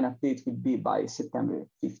next timeline update would be by September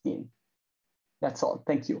 15. That's all.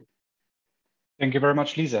 Thank you. Thank you very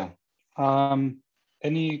much, Lisa.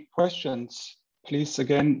 Any questions? Please,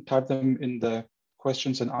 again, type them in the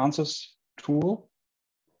questions and answers tool.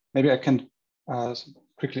 Maybe I can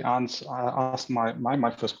quickly ask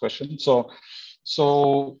my first question.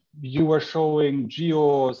 So you were showing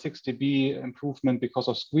geo 6 dB improvement because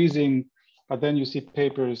of squeezing, but then you see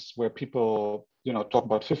papers where people talk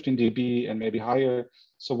about 15 dB and maybe higher.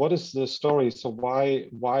 So what is the story? So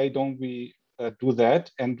why don't we do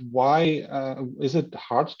that? And why is it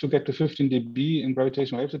hard to get to 15 dB in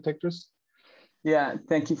gravitational wave detectors? Yeah,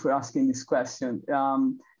 thank you for asking this question.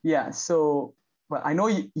 Yeah, so well, I know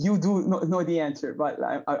you do know the answer, but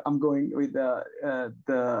I'm going with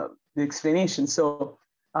the explanation. So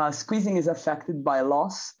squeezing is affected by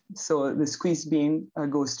loss. So the squeeze beam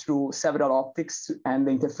goes through several optics and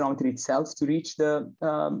the interferometer itself to reach the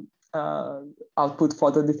output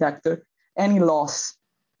photodetector. Any loss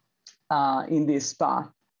in this path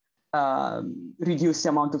reduce the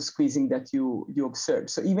amount of squeezing that you observe.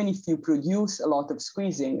 So even if you produce a lot of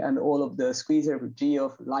squeezing, and all of the squeezer for Geo,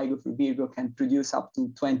 for LIGO, for Virgo can produce up to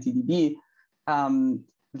 20 dB,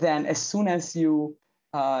 then as soon as you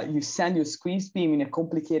send your squeeze beam in a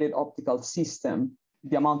complicated optical system,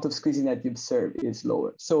 the amount of squeezing that you observe is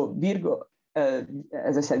lower. So Virgo,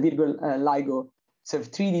 as I said, Virgo, LIGO observe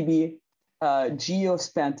 3 dB. Geo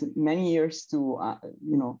spent many years to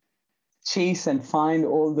chase and find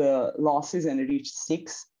all the losses and reach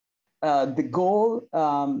 6. The goal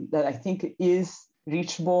that I think is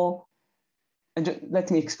reachable, and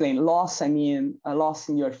let me explain. Loss, I mean a loss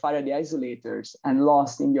in your Faraday isolators and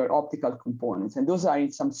loss in your optical components. And those are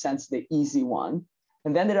in some sense the easy one.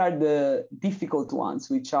 And then there are the difficult ones,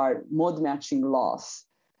 which are mode matching loss.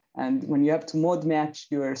 And when you have to mode match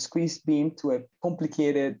your squeeze beam to a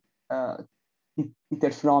complicated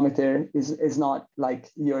interferometer is not like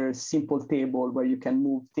your simple table where you can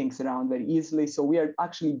move things around very easily. So we are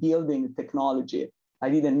actually building technology. I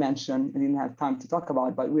didn't have time to talk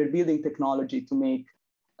about, but we're building technology to make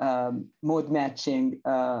mode matching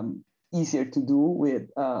easier to do with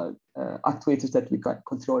actuators that we can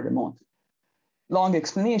control remotely. Long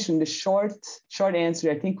explanation, the short answer,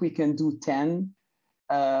 I think we can do 10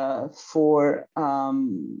 for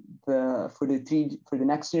the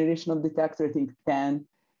next generation of detector. I think 10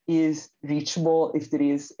 is reachable if there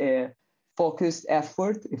is a focused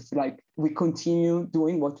effort. If we continue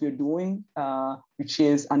doing what we're doing, which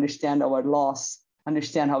is understand our loss,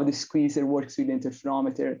 understand how the squeezer works with the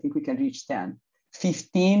interferometer, I think we can reach 10.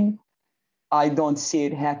 15, I don't see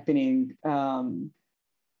it happening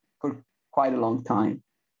for quite a long time.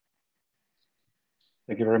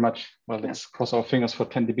 Thank you very much. Well, let's cross our fingers for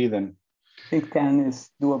 10 dB then. I think 10 is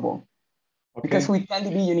doable. Okay. Because with 10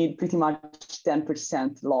 dB, you need pretty much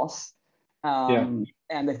 10% loss. And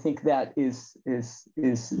I think that is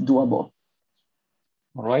doable.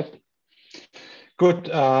 All right. Good.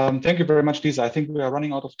 Thank you very much, Lisa. I think we are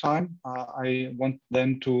running out of time. I want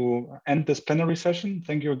then to end this plenary session.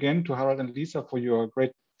 Thank you again to Harald and Lisa for your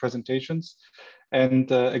great presentations.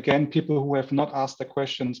 And again, people who have not asked the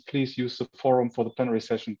questions, please use the forum for the plenary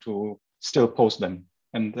session to still post them.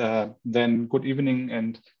 And then good evening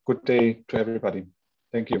and good day to everybody.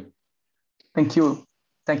 Thank you. Thank you.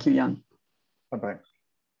 Thank you, Jan. Bye-bye.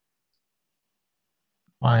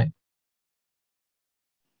 Bye.